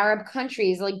moderate Arab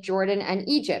countries like Jordan and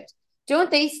Egypt?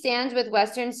 Don't they stand with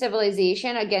Western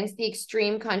civilization against the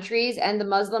extreme countries and the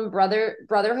Muslim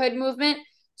Brotherhood movement?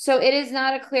 So it is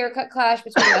not a clear-cut clash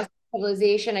between Western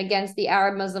civilization against the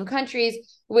Arab Muslim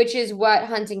countries, which is what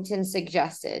Huntington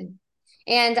suggested.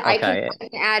 And I can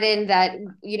Okay. add in that,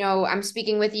 I'm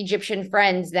speaking with Egyptian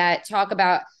friends that talk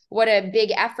about what a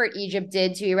big effort Egypt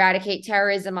did to eradicate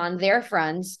terrorism on their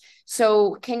fronts.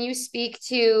 So can you speak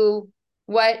to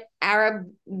what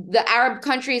the Arab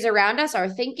countries around us are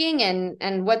thinking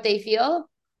and what they feel?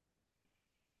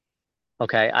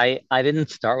 Okay. I didn't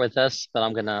start with this, but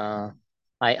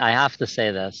I have to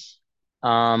say this.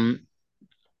 Um,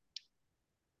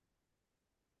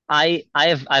 I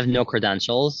have no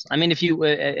credentials. I mean, if you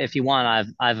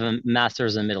want, I've a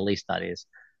master's in Middle East studies,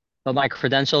 but my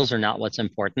credentials are not what's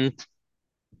important.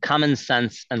 Common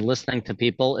sense and listening to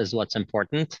people is what's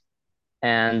important.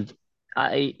 And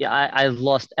I've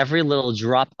lost every little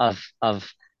drop of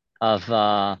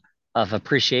uh, of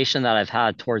appreciation that I've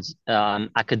had towards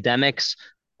academics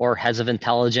or heads of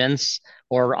intelligence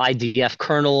or IDF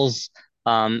colonels.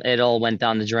 It all went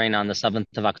down the drain on the 7th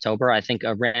of October. I think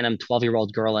a random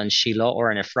 12-year-old girl in Shiloh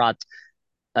or in Efrat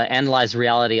analyzed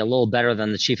reality a little better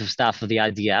than the chief of staff of the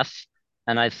IDF.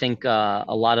 And I think a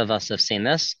lot of us have seen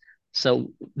this.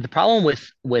 So the problem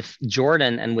with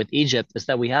Jordan and with Egypt is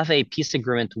that we have a peace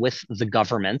agreement with the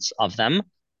governments of them,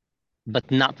 but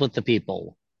not with the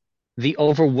people. The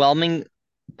overwhelming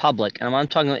public, and I'm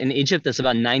talking in Egypt, it's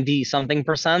about 90 something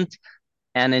percent,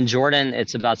 and in Jordan,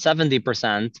 it's about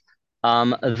 70%.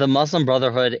 The Muslim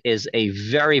Brotherhood is a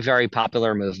very, very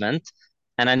popular movement.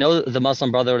 And I know the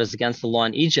Muslim Brotherhood is against the law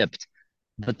in Egypt,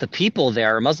 but the people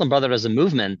there, Muslim Brotherhood is a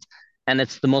movement, and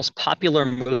it's the most popular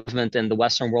movement in the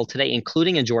Western world today,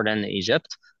 including in Jordan and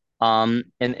Egypt.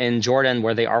 In Jordan,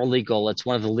 where they are legal, it's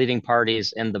one of the leading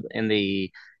parties in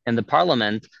the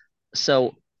parliament.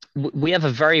 So we have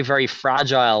a very, very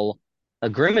fragile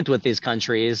agreement with these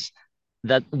countries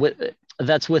that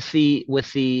that's with the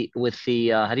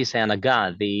how do you say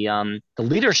anaga, the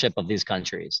leadership of these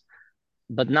countries,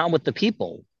 but not with the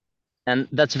people. And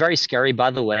that's very scary, by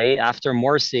the way. After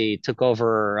Morsi took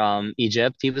over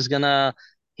Egypt, he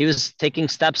was taking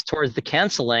steps towards the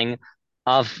canceling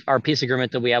of our peace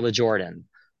agreement that we have with Jordan.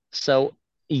 So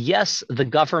yes, the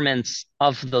governments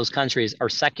of those countries are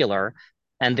secular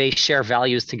and they share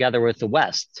values together with the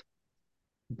West,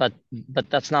 but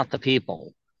that's not the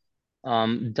people.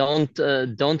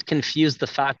 Don't confuse the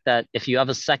fact that if you have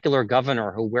a secular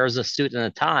governor who wears a suit and a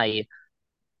tie,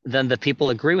 then the people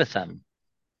agree with him.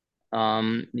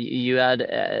 You had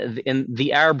in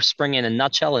the Arab Spring in a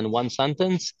nutshell, in one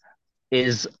sentence,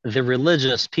 is the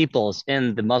religious peoples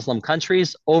in the Muslim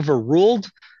countries overruled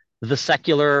the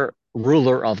secular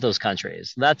ruler of those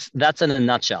countries. That's in a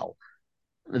nutshell.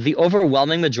 The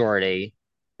overwhelming majority,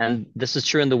 and this is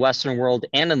true in the Western world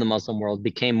and in the Muslim world,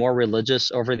 became more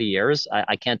religious over the years.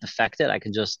 I can't affect it. I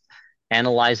can just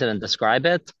analyze it and describe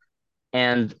it.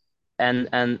 And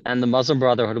and the Muslim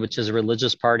Brotherhood, which is a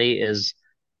religious party, is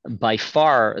by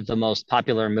far the most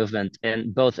popular movement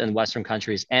in both in Western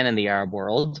countries and in the Arab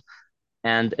world.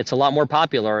 And it's a lot more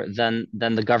popular than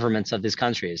the governments of these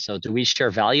countries. So do we share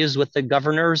values with the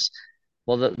governors?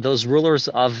 Well, those rulers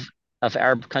of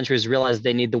Arab countries realize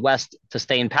they need the West to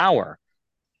stay in power.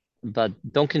 But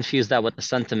don't confuse that with the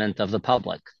sentiment of the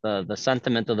public. The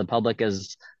sentiment of the public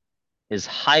is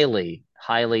highly,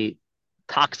 highly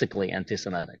toxically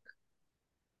anti-Semitic.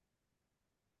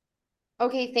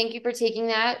 Okay, thank you for taking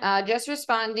that. Just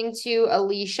responding to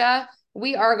Alicia,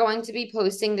 we are going to be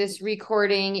posting this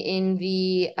recording in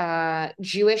the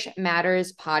Jewish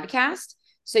Matters podcast,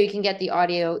 so you can get the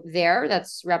audio there.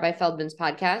 That's Rabbi Feldman's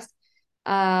podcast.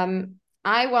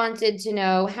 I wanted to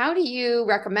know, how do you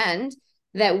recommend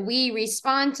that we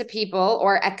respond to people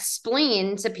or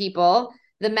explain to people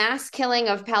the mass killing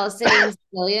of Palestinian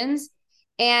civilians?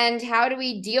 And how do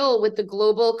we deal with the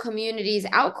global community's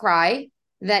outcry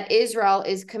that Israel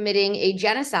is committing a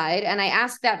genocide? And I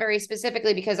ask that very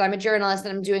specifically because I'm a journalist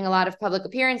and I'm doing a lot of public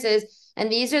appearances.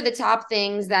 And these are the top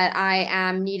things that I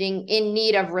am in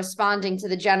need of responding to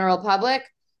the general public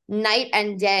night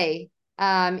and day,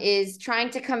 is trying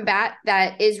to combat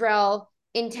that Israel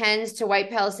intends to wipe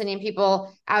Palestinian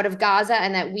people out of Gaza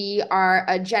and that we are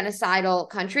a genocidal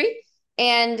country.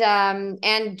 And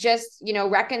just,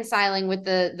 reconciling with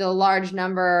the large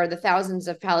number, the thousands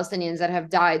of Palestinians that have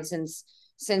died since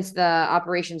the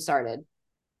operation started.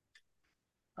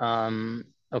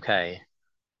 Okay.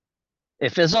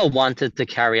 If Israel wanted to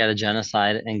carry out a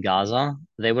genocide in Gaza,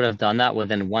 they would have done that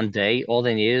within one day. All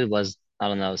they needed was, I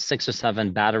don't know, 6 or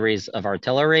 7 batteries of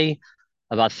artillery,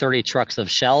 about 30 trucks of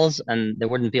shells, and there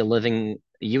wouldn't be a living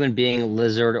human being,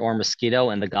 lizard, or mosquito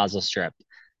in the Gaza Strip.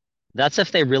 That's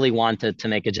if they really wanted to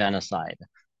make a genocide.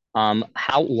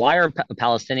 Why are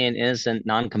Palestinian innocent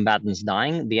non-combatants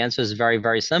dying? The answer is very,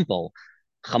 very simple.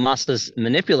 Hamas is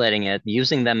manipulating it,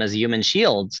 using them as human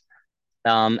shields,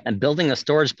 and building a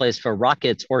storage place for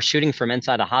rockets or shooting from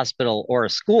inside a hospital or a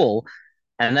school,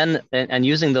 and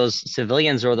using those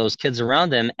civilians or those kids around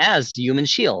them as human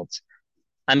shields.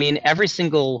 I mean, every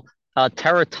single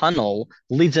terror tunnel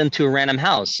leads into a random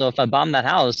house. So if I bomb that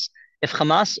house, if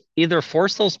Hamas either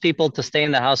forced those people to stay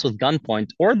in the house with gunpoint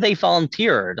or they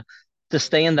volunteered to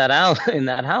stay in that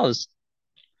house,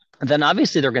 then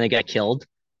obviously they're going to get killed.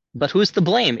 But who's to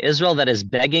blame? Israel, that is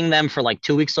begging them for like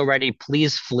 2 weeks already,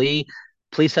 please flee,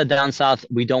 please head down south,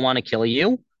 we don't want to kill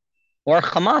you? Or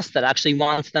Hamas, that actually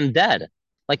wants them dead?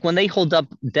 Like when they hold up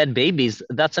dead babies,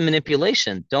 that's a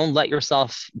manipulation. Don't let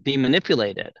yourself be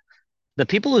manipulated. The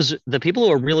people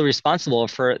who are really responsible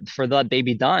for that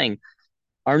baby dying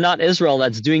are not Israel,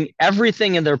 that's doing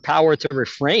everything in their power to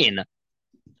refrain,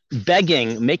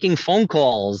 begging, making phone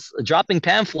calls, dropping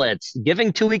pamphlets,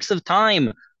 giving 2 weeks of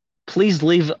time. Please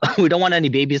leave. We don't want any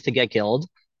babies to get killed.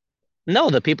 No,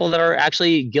 the people that are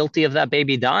actually guilty of that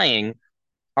baby dying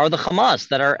are the Hamas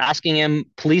that are asking him,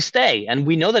 please stay. And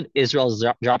we know that Israel is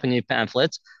dropping these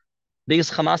pamphlets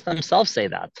because Hamas themselves say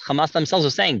that. Hamas themselves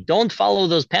are saying, don't follow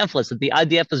those pamphlets that the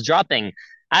IDF is dropping,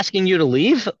 asking you to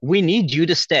leave. We need you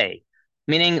to stay.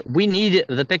 Meaning we need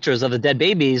the pictures of the dead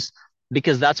babies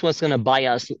because that's what's going to buy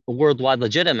us worldwide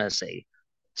legitimacy.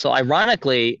 So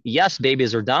ironically, yes,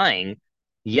 babies are dying.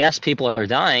 Yes, people are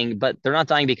dying, but they're not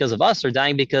dying because of us. They're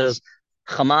dying because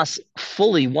Hamas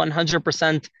fully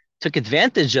 100% took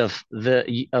advantage of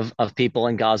people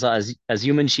in Gaza as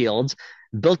human shields,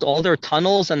 built all their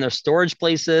tunnels and their storage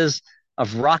places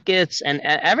of rockets and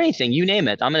everything, you name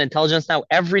it. I'm in intelligence now.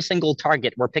 Every single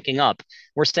target we're picking up,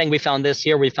 we're saying we found this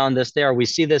here, we found this there, we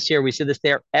see this here, we see this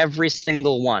there. Every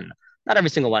single one, not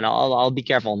every single one. I'll be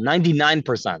careful.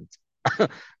 99%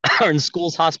 are in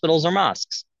schools, hospitals, or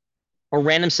mosques, or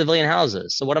random civilian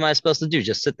houses. So what am I supposed to do?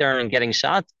 Just sit there and getting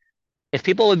shot? If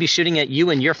people would be shooting at you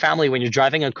and your family when you're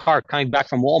driving a car coming back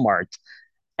from Walmart,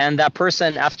 and that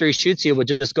person, after he shoots you, would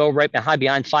just go right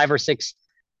behind 5 or 6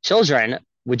 children,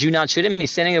 Would you not shoot him?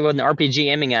 He's standing there with an RPG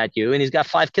aiming at you, and he's got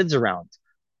 5 kids around.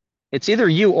 It's either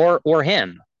you or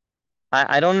him.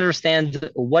 I don't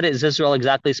understand, what is Israel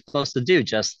exactly supposed to do?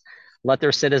 Just let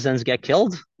their citizens get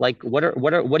killed? Like, what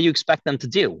do you expect them to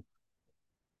do?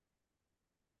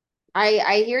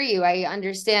 I hear you. I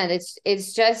understand.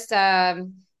 It's just to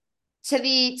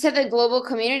the global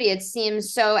community, it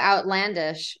seems so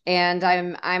outlandish. And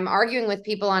I'm arguing with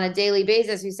people on a daily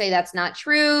basis who say that's not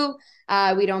true.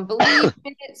 We don't believe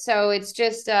it. So it's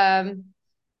just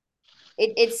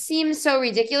it seems so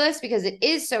ridiculous because it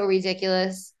is so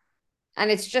ridiculous, and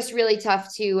it's just really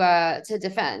tough to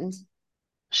defend.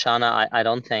 Shauna, I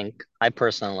don't think, I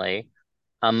personally,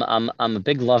 I'm a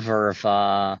big lover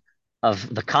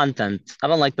of the content. I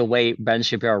don't like the way Ben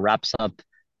Shapiro wraps up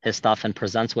his stuff and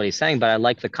presents what he's saying, but I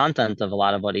like the content of a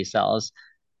lot of what he sells.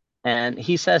 And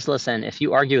he says, listen, if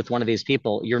you argue with one of these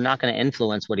people, you're not going to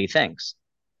influence what he thinks.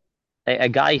 A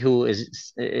guy who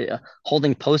is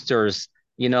holding posters,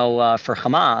 for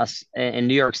Hamas in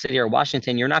New York City or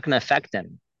Washington, you're not going to affect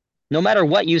him. No matter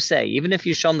what you say, even if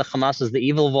you show him that Hamas is the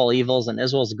evil of all evils and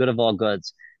Israel is the good of all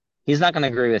goods, he's not going to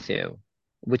agree with you.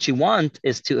 What you want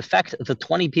is to affect the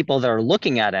 20 people that are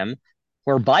looking at him,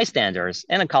 who are bystanders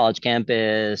in a college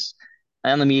campus,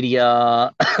 and the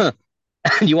media, and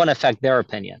you want to affect their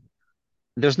opinion.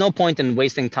 There's no point in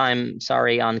wasting time,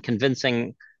 sorry, on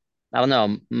convincing, I don't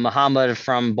know, Muhammad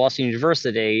from Boston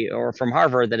University or from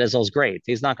Harvard that Israel's great.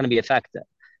 He's not going to be effective.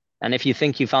 And if you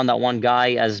think you found that one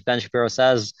guy, as Ben Shapiro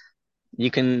says, you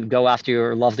can go after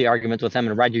your lovely argument with him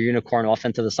and ride your unicorn off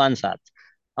into the sunset.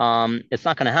 It's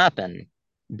not going to happen,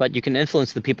 but you can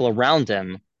influence the people around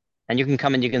him, and you can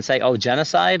come and you can say, "Oh,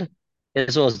 genocide!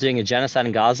 Israel is doing a genocide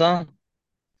in Gaza."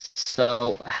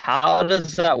 So how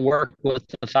does that work with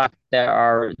the fact there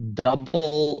are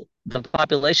the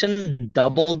population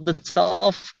doubled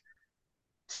itself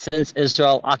since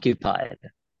Israel occupied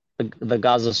the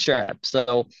Gaza Strip?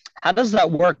 So how does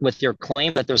that work with your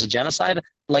claim that there's a genocide?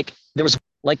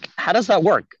 How does that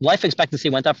work? Life expectancy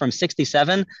went up from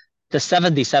 67 to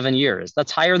 77 years.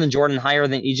 That's higher than Jordan, higher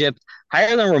than Egypt,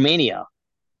 higher than Romania.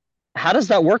 How does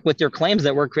that work with your claims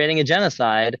that we're creating a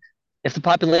genocide if the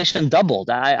population doubled?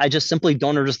 I just simply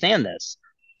don't understand this.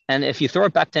 And if you throw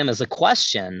it back to him as a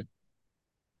question,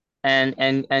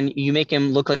 and you make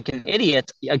him look like an idiot,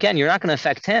 again, you're not going to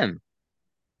affect him,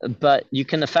 but you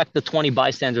can affect the 20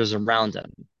 bystanders around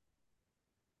him.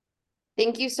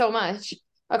 Thank you so much.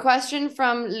 A question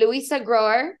from Louisa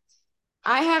Grower.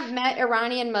 I have met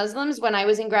Iranian Muslims when I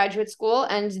was in graduate school,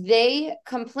 and they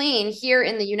complain here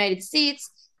in the United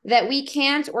States that we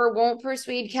can't or won't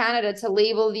persuade Canada to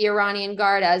label the Iranian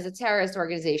Guard as a terrorist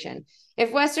organization.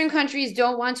 If Western countries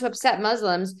don't want to upset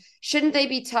Muslims, shouldn't they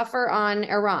be tougher on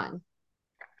Iran?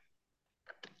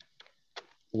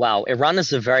 Wow, Iran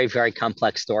is a very, very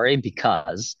complex story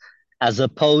because as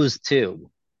opposed to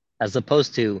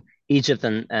Egypt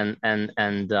and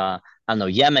I don't know,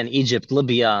 Yemen, Egypt,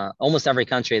 Libya, almost every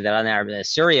country that I know,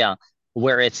 Syria,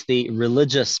 where it's the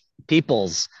religious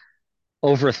peoples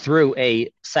overthrew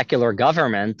a secular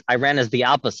government, Iran is the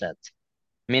opposite,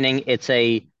 meaning it's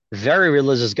a very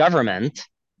religious government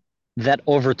that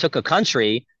overtook a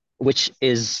country which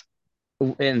is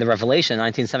in the Revelation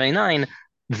 1979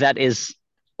 that is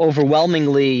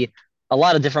overwhelmingly a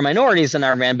lot of different minorities in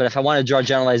Iran, but if I want to draw a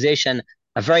generalization,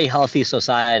 a very healthy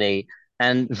society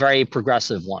and very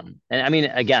progressive one. And I mean,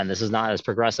 again, this is not as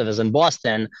progressive as in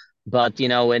Boston, but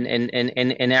in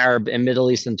Arab and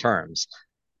Middle Eastern terms.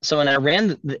 So in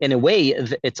Iran, in a way,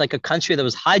 it's like a country that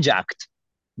was hijacked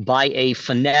by a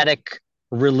fanatic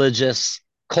religious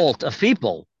cult of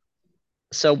people.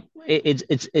 So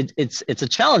it's a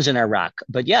challenge in Iraq.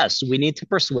 But yes, we need to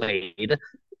persuade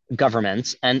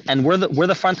governments, and we're the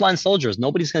frontline soldiers.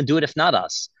 Nobody's going to do it if not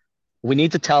us. We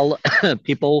need to tell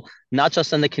people, not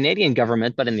just in the Canadian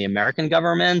government, but in the American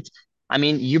government. I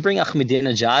mean, you bring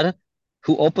Ahmadinejad,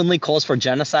 who openly calls for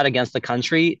genocide against the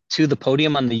country, to the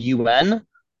podium on the UN.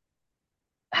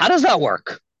 How does that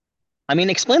work? I mean,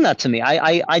 explain that to me.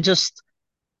 I just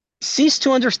cease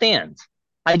to understand.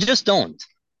 I just don't.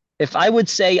 If I would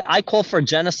say I call for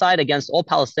genocide against all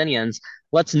Palestinians,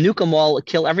 let's nuke them all,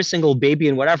 kill every single baby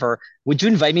and whatever, would you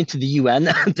invite me to the UN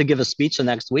to give a speech the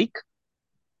next week?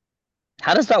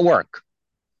 How does that work?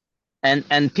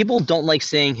 And people don't like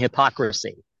seeing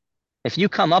hypocrisy. If you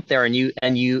come up there and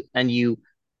you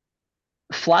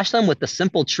flash them with the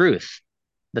simple truth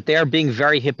that they are being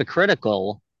very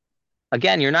hypocritical,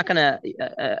 again, you're not going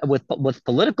to with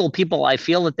political people. I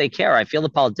feel that they care. I feel the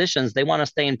politicians, they want to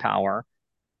stay in power,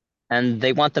 and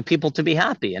they want the people to be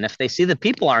happy. And if they see the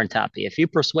people aren't happy, if you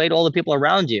persuade all the people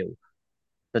around you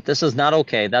that this is not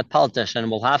okay, that politician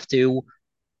will have to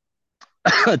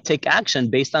take action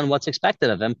based on what's expected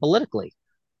of him politically.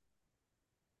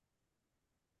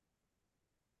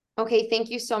 Okay, thank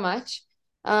you so much.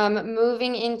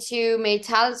 Moving into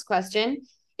Maytal's question.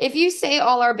 If you say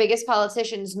all our biggest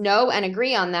politicians know and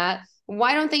agree on that,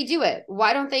 why don't they do it?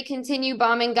 Why don't they continue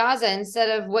bombing Gaza instead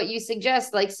of what you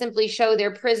suggest, like simply show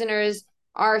their prisoners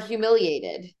are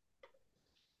humiliated?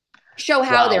 Show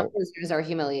how their prisoners are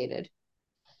humiliated.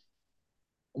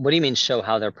 What do you mean show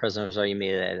how their prisoners are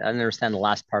humiliated? I don't understand the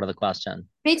last part of the question.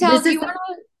 Maytal, do you want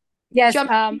to Yes,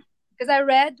 jump? because I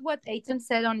read what Eytan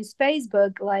said on his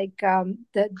Facebook, like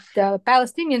the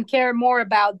Palestinians care more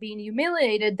about being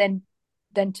humiliated than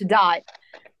to die.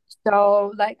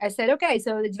 So, like I said, okay,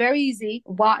 so it's very easy.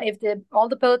 Why, if all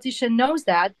the politician knows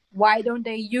that, why don't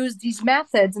they use these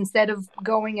methods instead of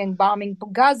going and bombing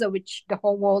Gaza, which the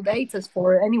whole world hates us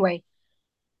for anyway?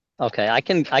 Okay, I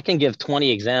can give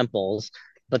 20 examples,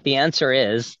 but the answer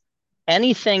is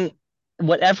anything,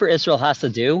 whatever Israel has to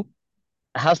do,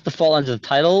 has to fall under the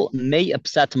title may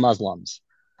upset Muslims.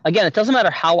 Again, it doesn't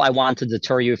matter how I want to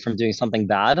deter you from doing something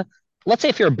bad. Let's say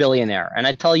if you're a billionaire and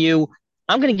I tell you,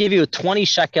 I'm going to give you a 20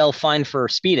 shekel fine for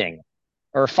speeding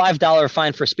or a $5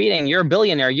 fine for speeding. You're a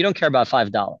billionaire. You don't care about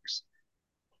 $5.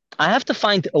 I have to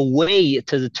find a way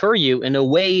to deter you in a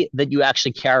way that you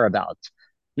actually care about.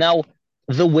 Now,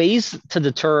 the ways to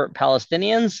deter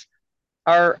Palestinians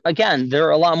are, again,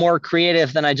 they're a lot more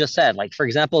creative than I just said. Like, for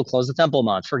example, close the Temple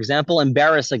Mount. For example,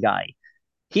 embarrass a guy.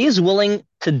 He's willing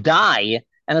to die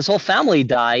and his whole family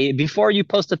die before you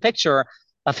post a picture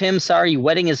of him,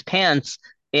 wetting his pants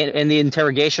in the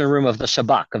interrogation room of the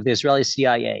Shabak, of the Israeli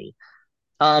CIA.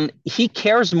 He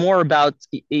cares more about,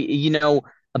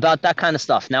 about that kind of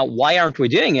stuff. Now, why aren't we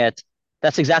doing it?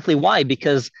 That's exactly why,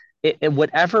 because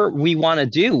whatever we want to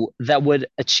do that would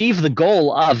achieve the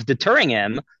goal of deterring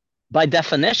him, by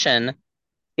definition,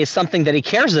 is something that he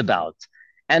cares about.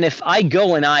 And if I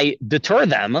go and I deter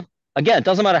them, again, it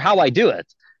doesn't matter how I do it,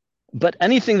 but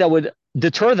anything that would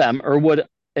deter them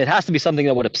it has to be something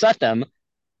that would upset them.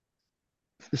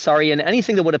 And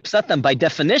anything that would upset them by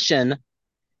definition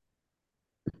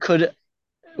could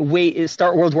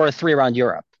start World War III around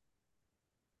Europe.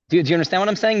 Do you understand what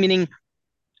I'm saying? Meaning,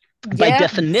 by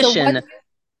definition,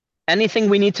 anything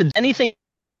we need to, anything.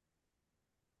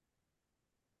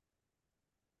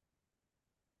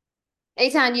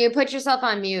 Eytan, you put yourself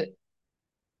on mute.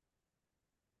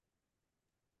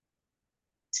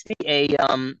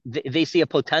 They see a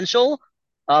potential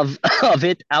of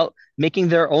it out making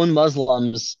their own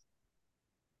Muslims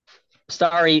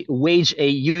wage a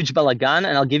huge balagan.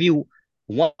 And I'll give you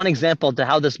one example to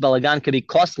how this balagan could be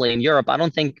costly in Europe. I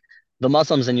don't think the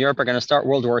Muslims in Europe are going to start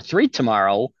World War III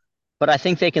tomorrow, but I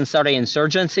think they can start an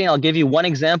insurgency. I'll give you one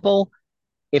example.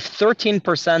 If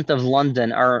 13% of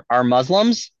London are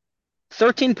Muslims,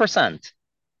 13%,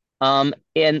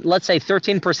 and let's say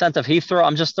 13% of Heathrow,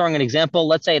 I'm just throwing an example.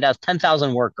 Let's say it has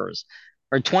 10,000 workers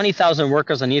or 20,000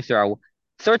 workers on Heathrow.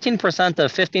 13%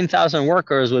 of 15,000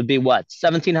 workers would be what?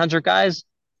 1,700 guys?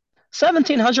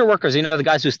 1,700 workers. You know, the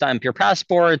guys who stamp your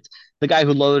passport, the guy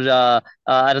who load,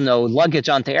 I don't know, luggage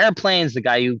onto airplanes, the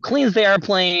guy who cleans the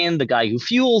airplane, the guy who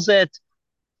fuels it.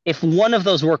 If one of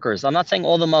those workers, I'm not saying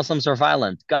all the Muslims are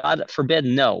violent, God forbid,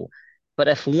 no. But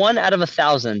if 1 out of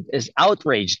 1,000 is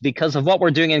outraged because of what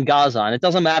we're doing in Gaza, and it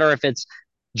doesn't matter if it's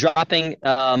dropping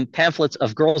pamphlets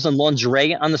of girls in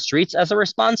lingerie on the streets as a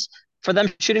response for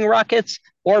them shooting rockets,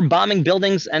 or bombing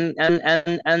buildings and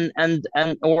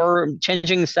or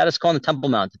changing the status quo on the Temple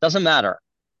Mount, it doesn't matter.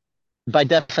 By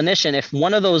definition, if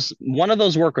one of those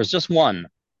workers, just one,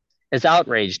 is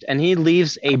outraged and he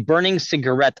leaves a burning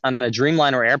cigarette on a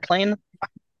Dreamliner airplane,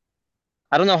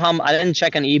 I don't know how, I didn't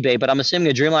check on eBay, but I'm assuming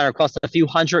a Dreamliner costs a few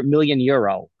 €100 million.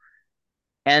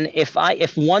 And if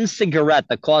one cigarette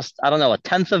that costs, I don't know,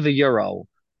 €0.1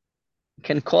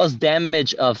 can cause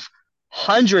damage of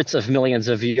hundreds of millions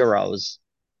of euros,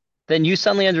 then you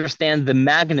suddenly understand the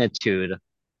magnitude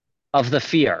of the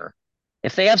fear.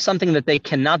 If they have something that they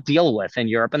cannot deal with in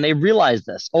Europe, and they realize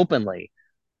this openly,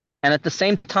 and at the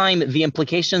same time, the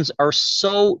implications are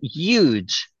so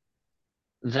huge,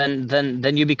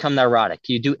 then you become neurotic.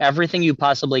 You do everything you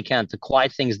possibly can to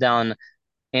quiet things down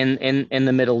in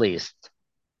the Middle East.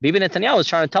 Bibi Netanyahu was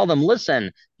trying to tell them,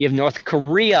 listen, you have North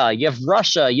Korea, you have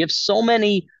Russia, you have so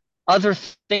many other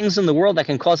things in the world that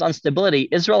can cause instability.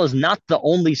 Israel is not the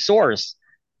only source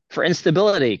for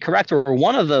instability, correct? Or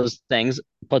one of those things,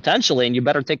 potentially, and you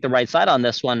better take the right side on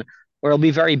this one, or it'll be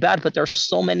very bad, but there are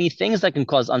so many things that can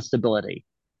cause instability.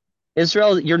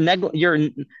 Israel, you're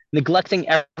neglecting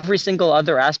every single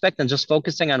other aspect and just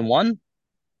focusing on one.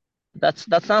 That's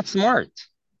not smart.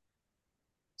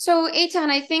 So,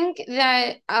 Eitan, I think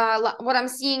that what I'm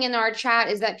seeing in our chat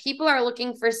is that people are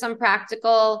looking for some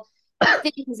practical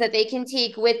things that they can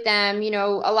take with them. You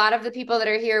know, a lot of the people that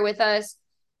are here with us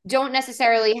don't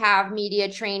necessarily have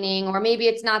media training, or maybe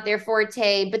it's not their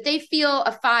forte, but they feel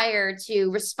a fire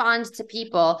to respond to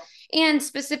people. And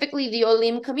specifically, the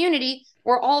Olim community,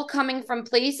 we're all coming from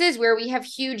places where we have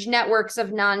huge networks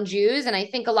of non-Jews. And I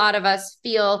think a lot of us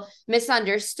feel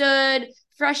misunderstood,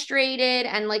 frustrated,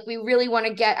 and like we really want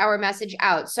to get our message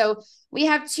out. So we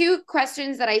have two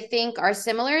questions that I think are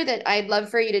similar that I'd love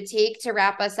for you to take to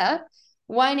wrap us up.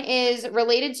 One is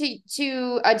related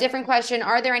to a different question.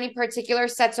 Are there any particular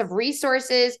sets of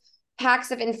resources, packs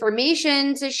of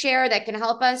information to share that can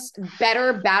help us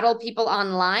better battle people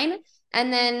online?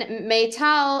 And then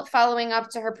Maytal, following up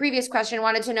to her previous question,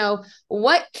 wanted to know,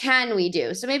 what can we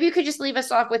do? So maybe you could just leave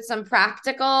us off with some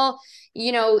practical,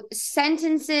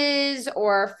 sentences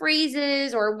or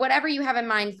phrases or whatever you have in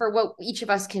mind for what each of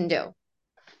us can do.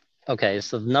 Okay,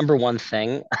 so the number one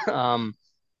thing,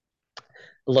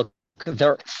 look, there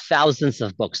are thousands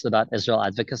of books about Israel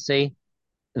advocacy.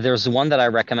 There's one that I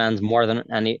recommend more than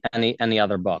any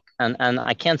other book, and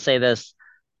I can't say this.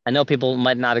 I know people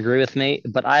might not agree with me,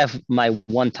 but I have my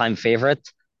one-time favorite.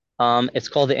 It's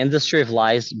called The Industry of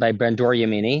Lies by Ben-Dor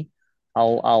Yemini.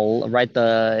 I'll write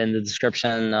in the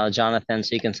description, Jonathan,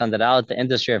 so you can send it out. The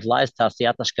Industry of Lies,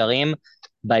 Tasiyat Ashkarim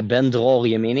by Ben-Dror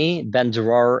Yemini.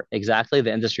 Ben-Dror, exactly,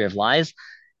 The Industry of Lies.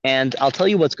 And I'll tell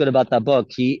you what's good about that book.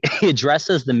 He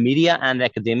addresses the media and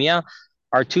academia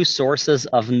are two sources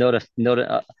of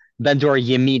Ben-Dor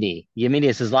Yemini. Yemini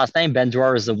is his last name.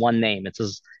 Ben-Dror is the one name. It's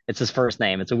his first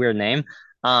name. It's a weird name,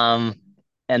 and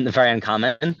very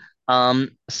uncommon.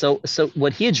 So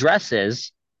what he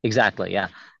addresses exactly, yeah.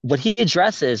 What he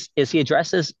addresses is he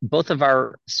addresses both of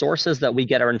our sources that we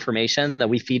get our information that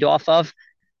we feed off of,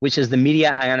 which is the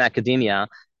media and academia,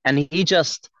 and he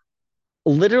just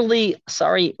literally,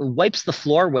 sorry, wipes the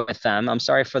floor with them. I'm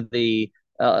sorry for the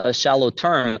shallow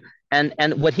term. And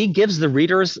what he gives the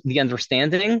readers the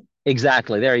understanding,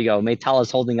 exactly. There you go. Maytal is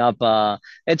holding up.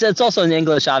 It's also in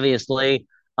English, obviously.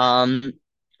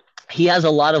 He has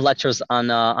a lot of lectures on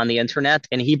the internet.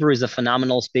 In Hebrew, he's a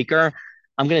phenomenal speaker.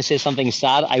 I'm going to say something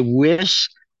sad. I wish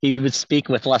he would speak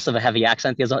with less of a heavy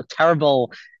accent. He has a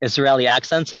terrible Israeli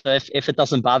accent. So if it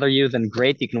doesn't bother you, then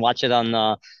great. You can watch it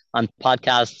on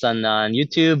podcasts and on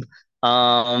YouTube.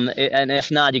 And if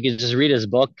not, you can just read his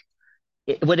book.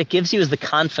 What it gives you is the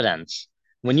confidence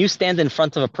when you stand in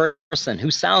front of a person who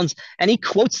sounds, and he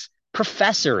quotes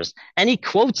professors and he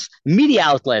quotes media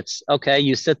outlets. Okay,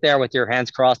 you sit there with your hands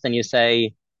crossed and you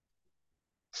say,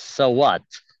 so what?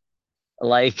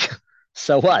 Like,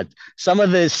 so what? Some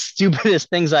of the stupidest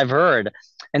things I've heard.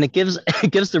 And it gives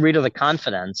the reader the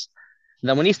confidence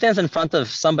that when he stands in front of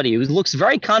somebody who looks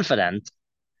very confident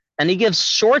and he gives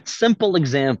short, simple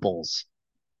examples,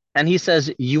 and he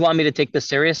says, you want me to take this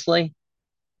seriously?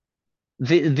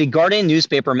 The Guardian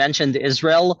newspaper mentioned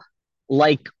Israel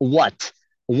like what?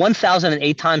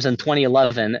 1,008 times in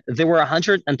 2011. There were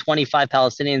 125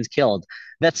 Palestinians killed.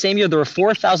 That same year, there were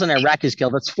 4,000 Iraqis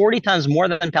killed. That's 40 times more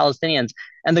than Palestinians.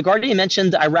 And the Guardian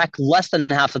mentioned Iraq less than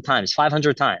half the times,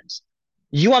 500 times.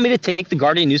 You want me to take the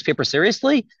Guardian newspaper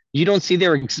seriously? You don't see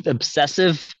their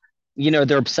obsessive,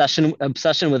 their obsession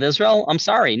with Israel? I'm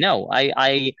sorry. No,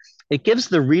 it gives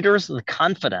the readers the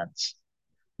confidence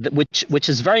which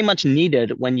is very much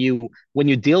needed when you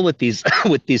deal with these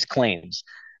with these claims.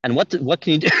 And what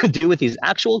can you do with these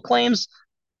actual claims?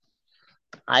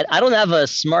 I don't have a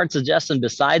smart suggestion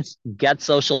besides get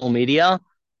social media.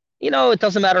 It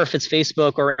doesn't matter if it's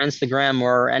Facebook or Instagram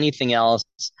or anything else.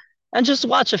 And just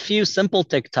watch a few simple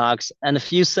TikToks and a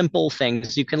few simple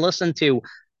things. You can listen to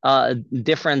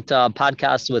different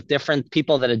podcasts with different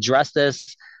people that address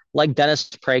this, like Dennis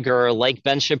Prager, like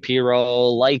Ben Shapiro,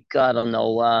 like, I don't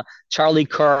know, Charlie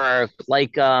Kirk,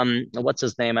 like, what's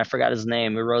his name? I forgot his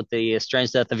name. Who wrote The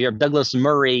Strange Death of Europe? Douglas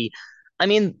Murray. I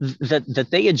mean, that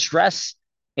they address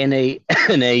in a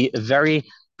very,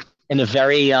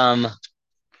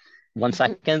 one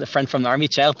second, a friend from the army,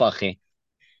 sorry,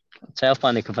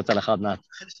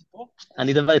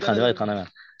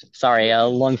 a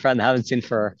long friend I haven't seen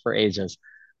for ages.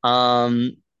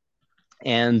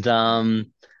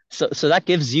 So that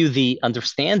gives you the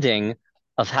understanding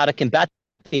of how to combat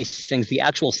these things, the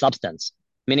actual substance.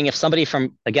 Meaning if somebody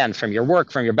from your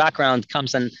work, from your background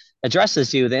comes and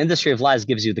addresses you, the Industry of Lies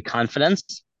gives you the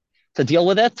confidence to deal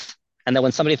with it. And that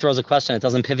when somebody throws a question, it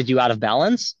doesn't pivot you out of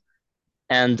balance.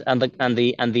 And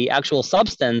the actual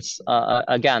substance,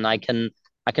 again, I can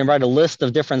I can write a list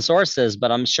of different sources,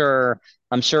 but I'm sure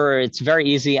it's very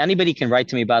easy. Anybody can write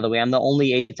to me, by the way. I'm the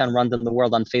only Eytan Rund in the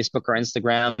world on Facebook or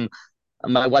Instagram.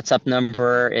 My WhatsApp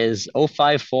number is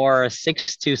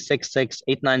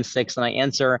 054-6266-896, and I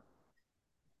answer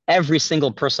every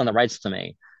single person that writes to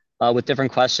me with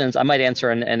different questions. I might answer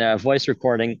in a voice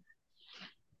recording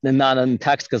and not in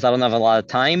text because I don't have a lot of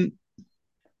time.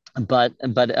 But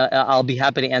I'll be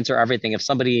happy to answer everything. If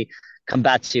somebody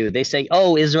combats you, they say,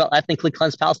 "Oh, Israel ethnically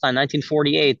cleansed Palestine,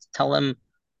 1948." Tell them,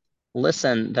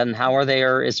 listen. Then how are they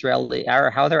Israeli?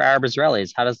 How are they Arab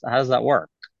Israelis? How does that work?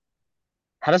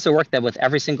 How does it work that with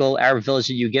every single Arab village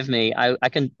that you give me, I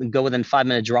can go within 5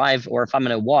 minute drive or a 5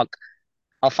 minute walk,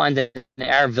 I'll find an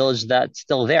Arab village that's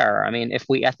still there. I mean, if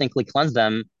we ethnically cleanse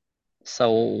them,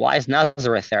 so why is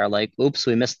Nazareth there? Like, oops,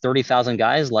 we missed 30,000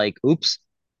 guys. Like, oops.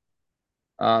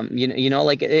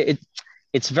 Like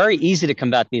it's very easy to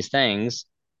combat these things,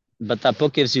 but that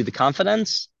book gives you the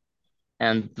confidence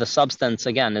and the substance.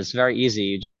 Again, is very easy.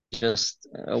 You just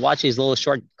watch these little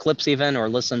short clips, even, or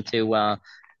listen to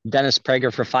Dennis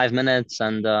Prager for 5 minutes,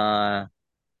 and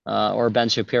or Ben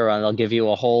Shapiro, and they'll give you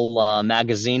a whole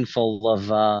magazine full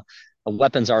of a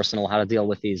weapons arsenal how to deal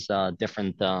with these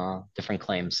different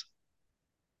claims.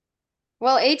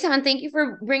 Well, Eitan, thank you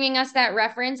for bringing us that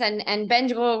reference. And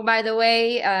Benjro, by the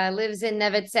way, lives in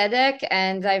Neve Tzedek,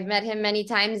 and I've met him many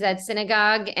times at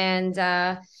synagogue,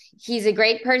 and he's a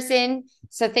great person.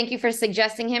 So thank you for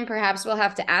suggesting him. Perhaps we'll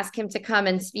have to ask him to come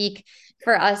and speak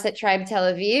for us at Tribe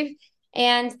Tel Aviv.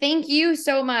 And thank you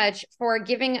so much for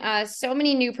giving us so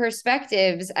many new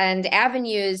perspectives and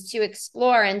avenues to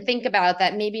explore and think about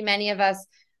that maybe many of us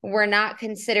were not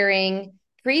considering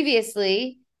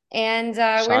previously. And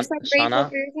we're so grateful Shauna,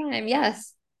 for your time.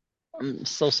 Yes. I'm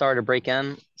so sorry to break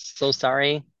in. So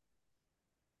sorry.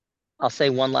 I'll say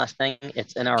one last thing.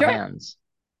 It's in our Sure. hands.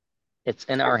 It's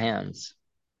in our hands.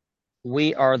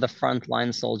 We are the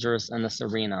frontline soldiers in this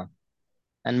arena.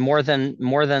 And more than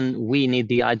we need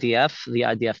the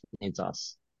IDF needs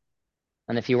us.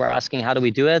 And if you were asking how do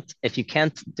we do it, if you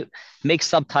can't make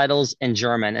subtitles in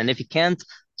German, and if you can't,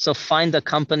 so find a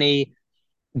company,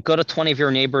 go to 20 of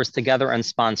your neighbors together and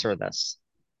sponsor this.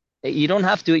 You don't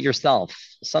have to do it yourself.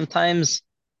 Sometimes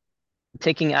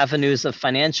taking avenues of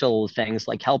financial things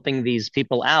like helping these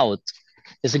people out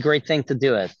is a great thing to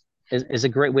do it. Is a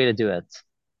great way to do it.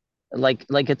 Like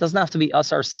it doesn't have to be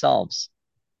us ourselves.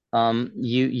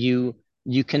 You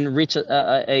can reach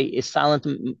a silent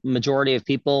majority of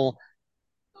people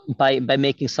by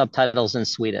making subtitles in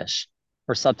Swedish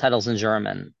or subtitles in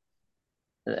German.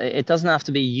 It doesn't have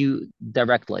to be you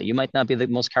directly. You might not be the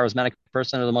most charismatic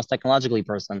person or the most technologically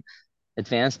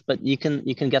advanced, but you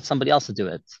can get somebody else to do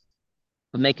it.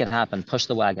 But make it happen. Push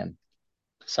the wagon.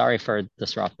 Sorry for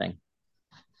disrupting.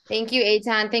 Thank you,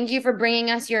 Eitan. Thank you for bringing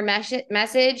us your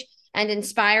message and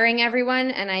inspiring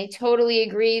everyone. And I totally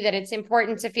agree that it's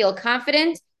important to feel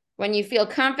confident. When you feel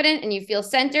confident and you feel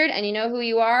centered and you know who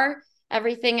you are,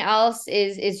 everything else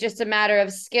is just a matter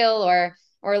of skill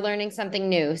or learning something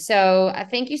new. So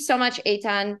thank you so much,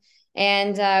 Eitan.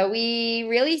 And we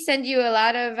really send you a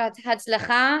lot of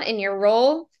hatzlacha in your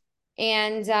role,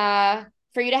 and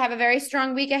for you to have a very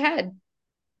strong week ahead.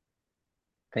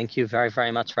 Thank you very,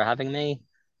 very much for having me.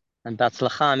 And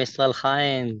Batzlacha, Israel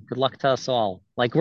Chaim. Good luck to us all. Like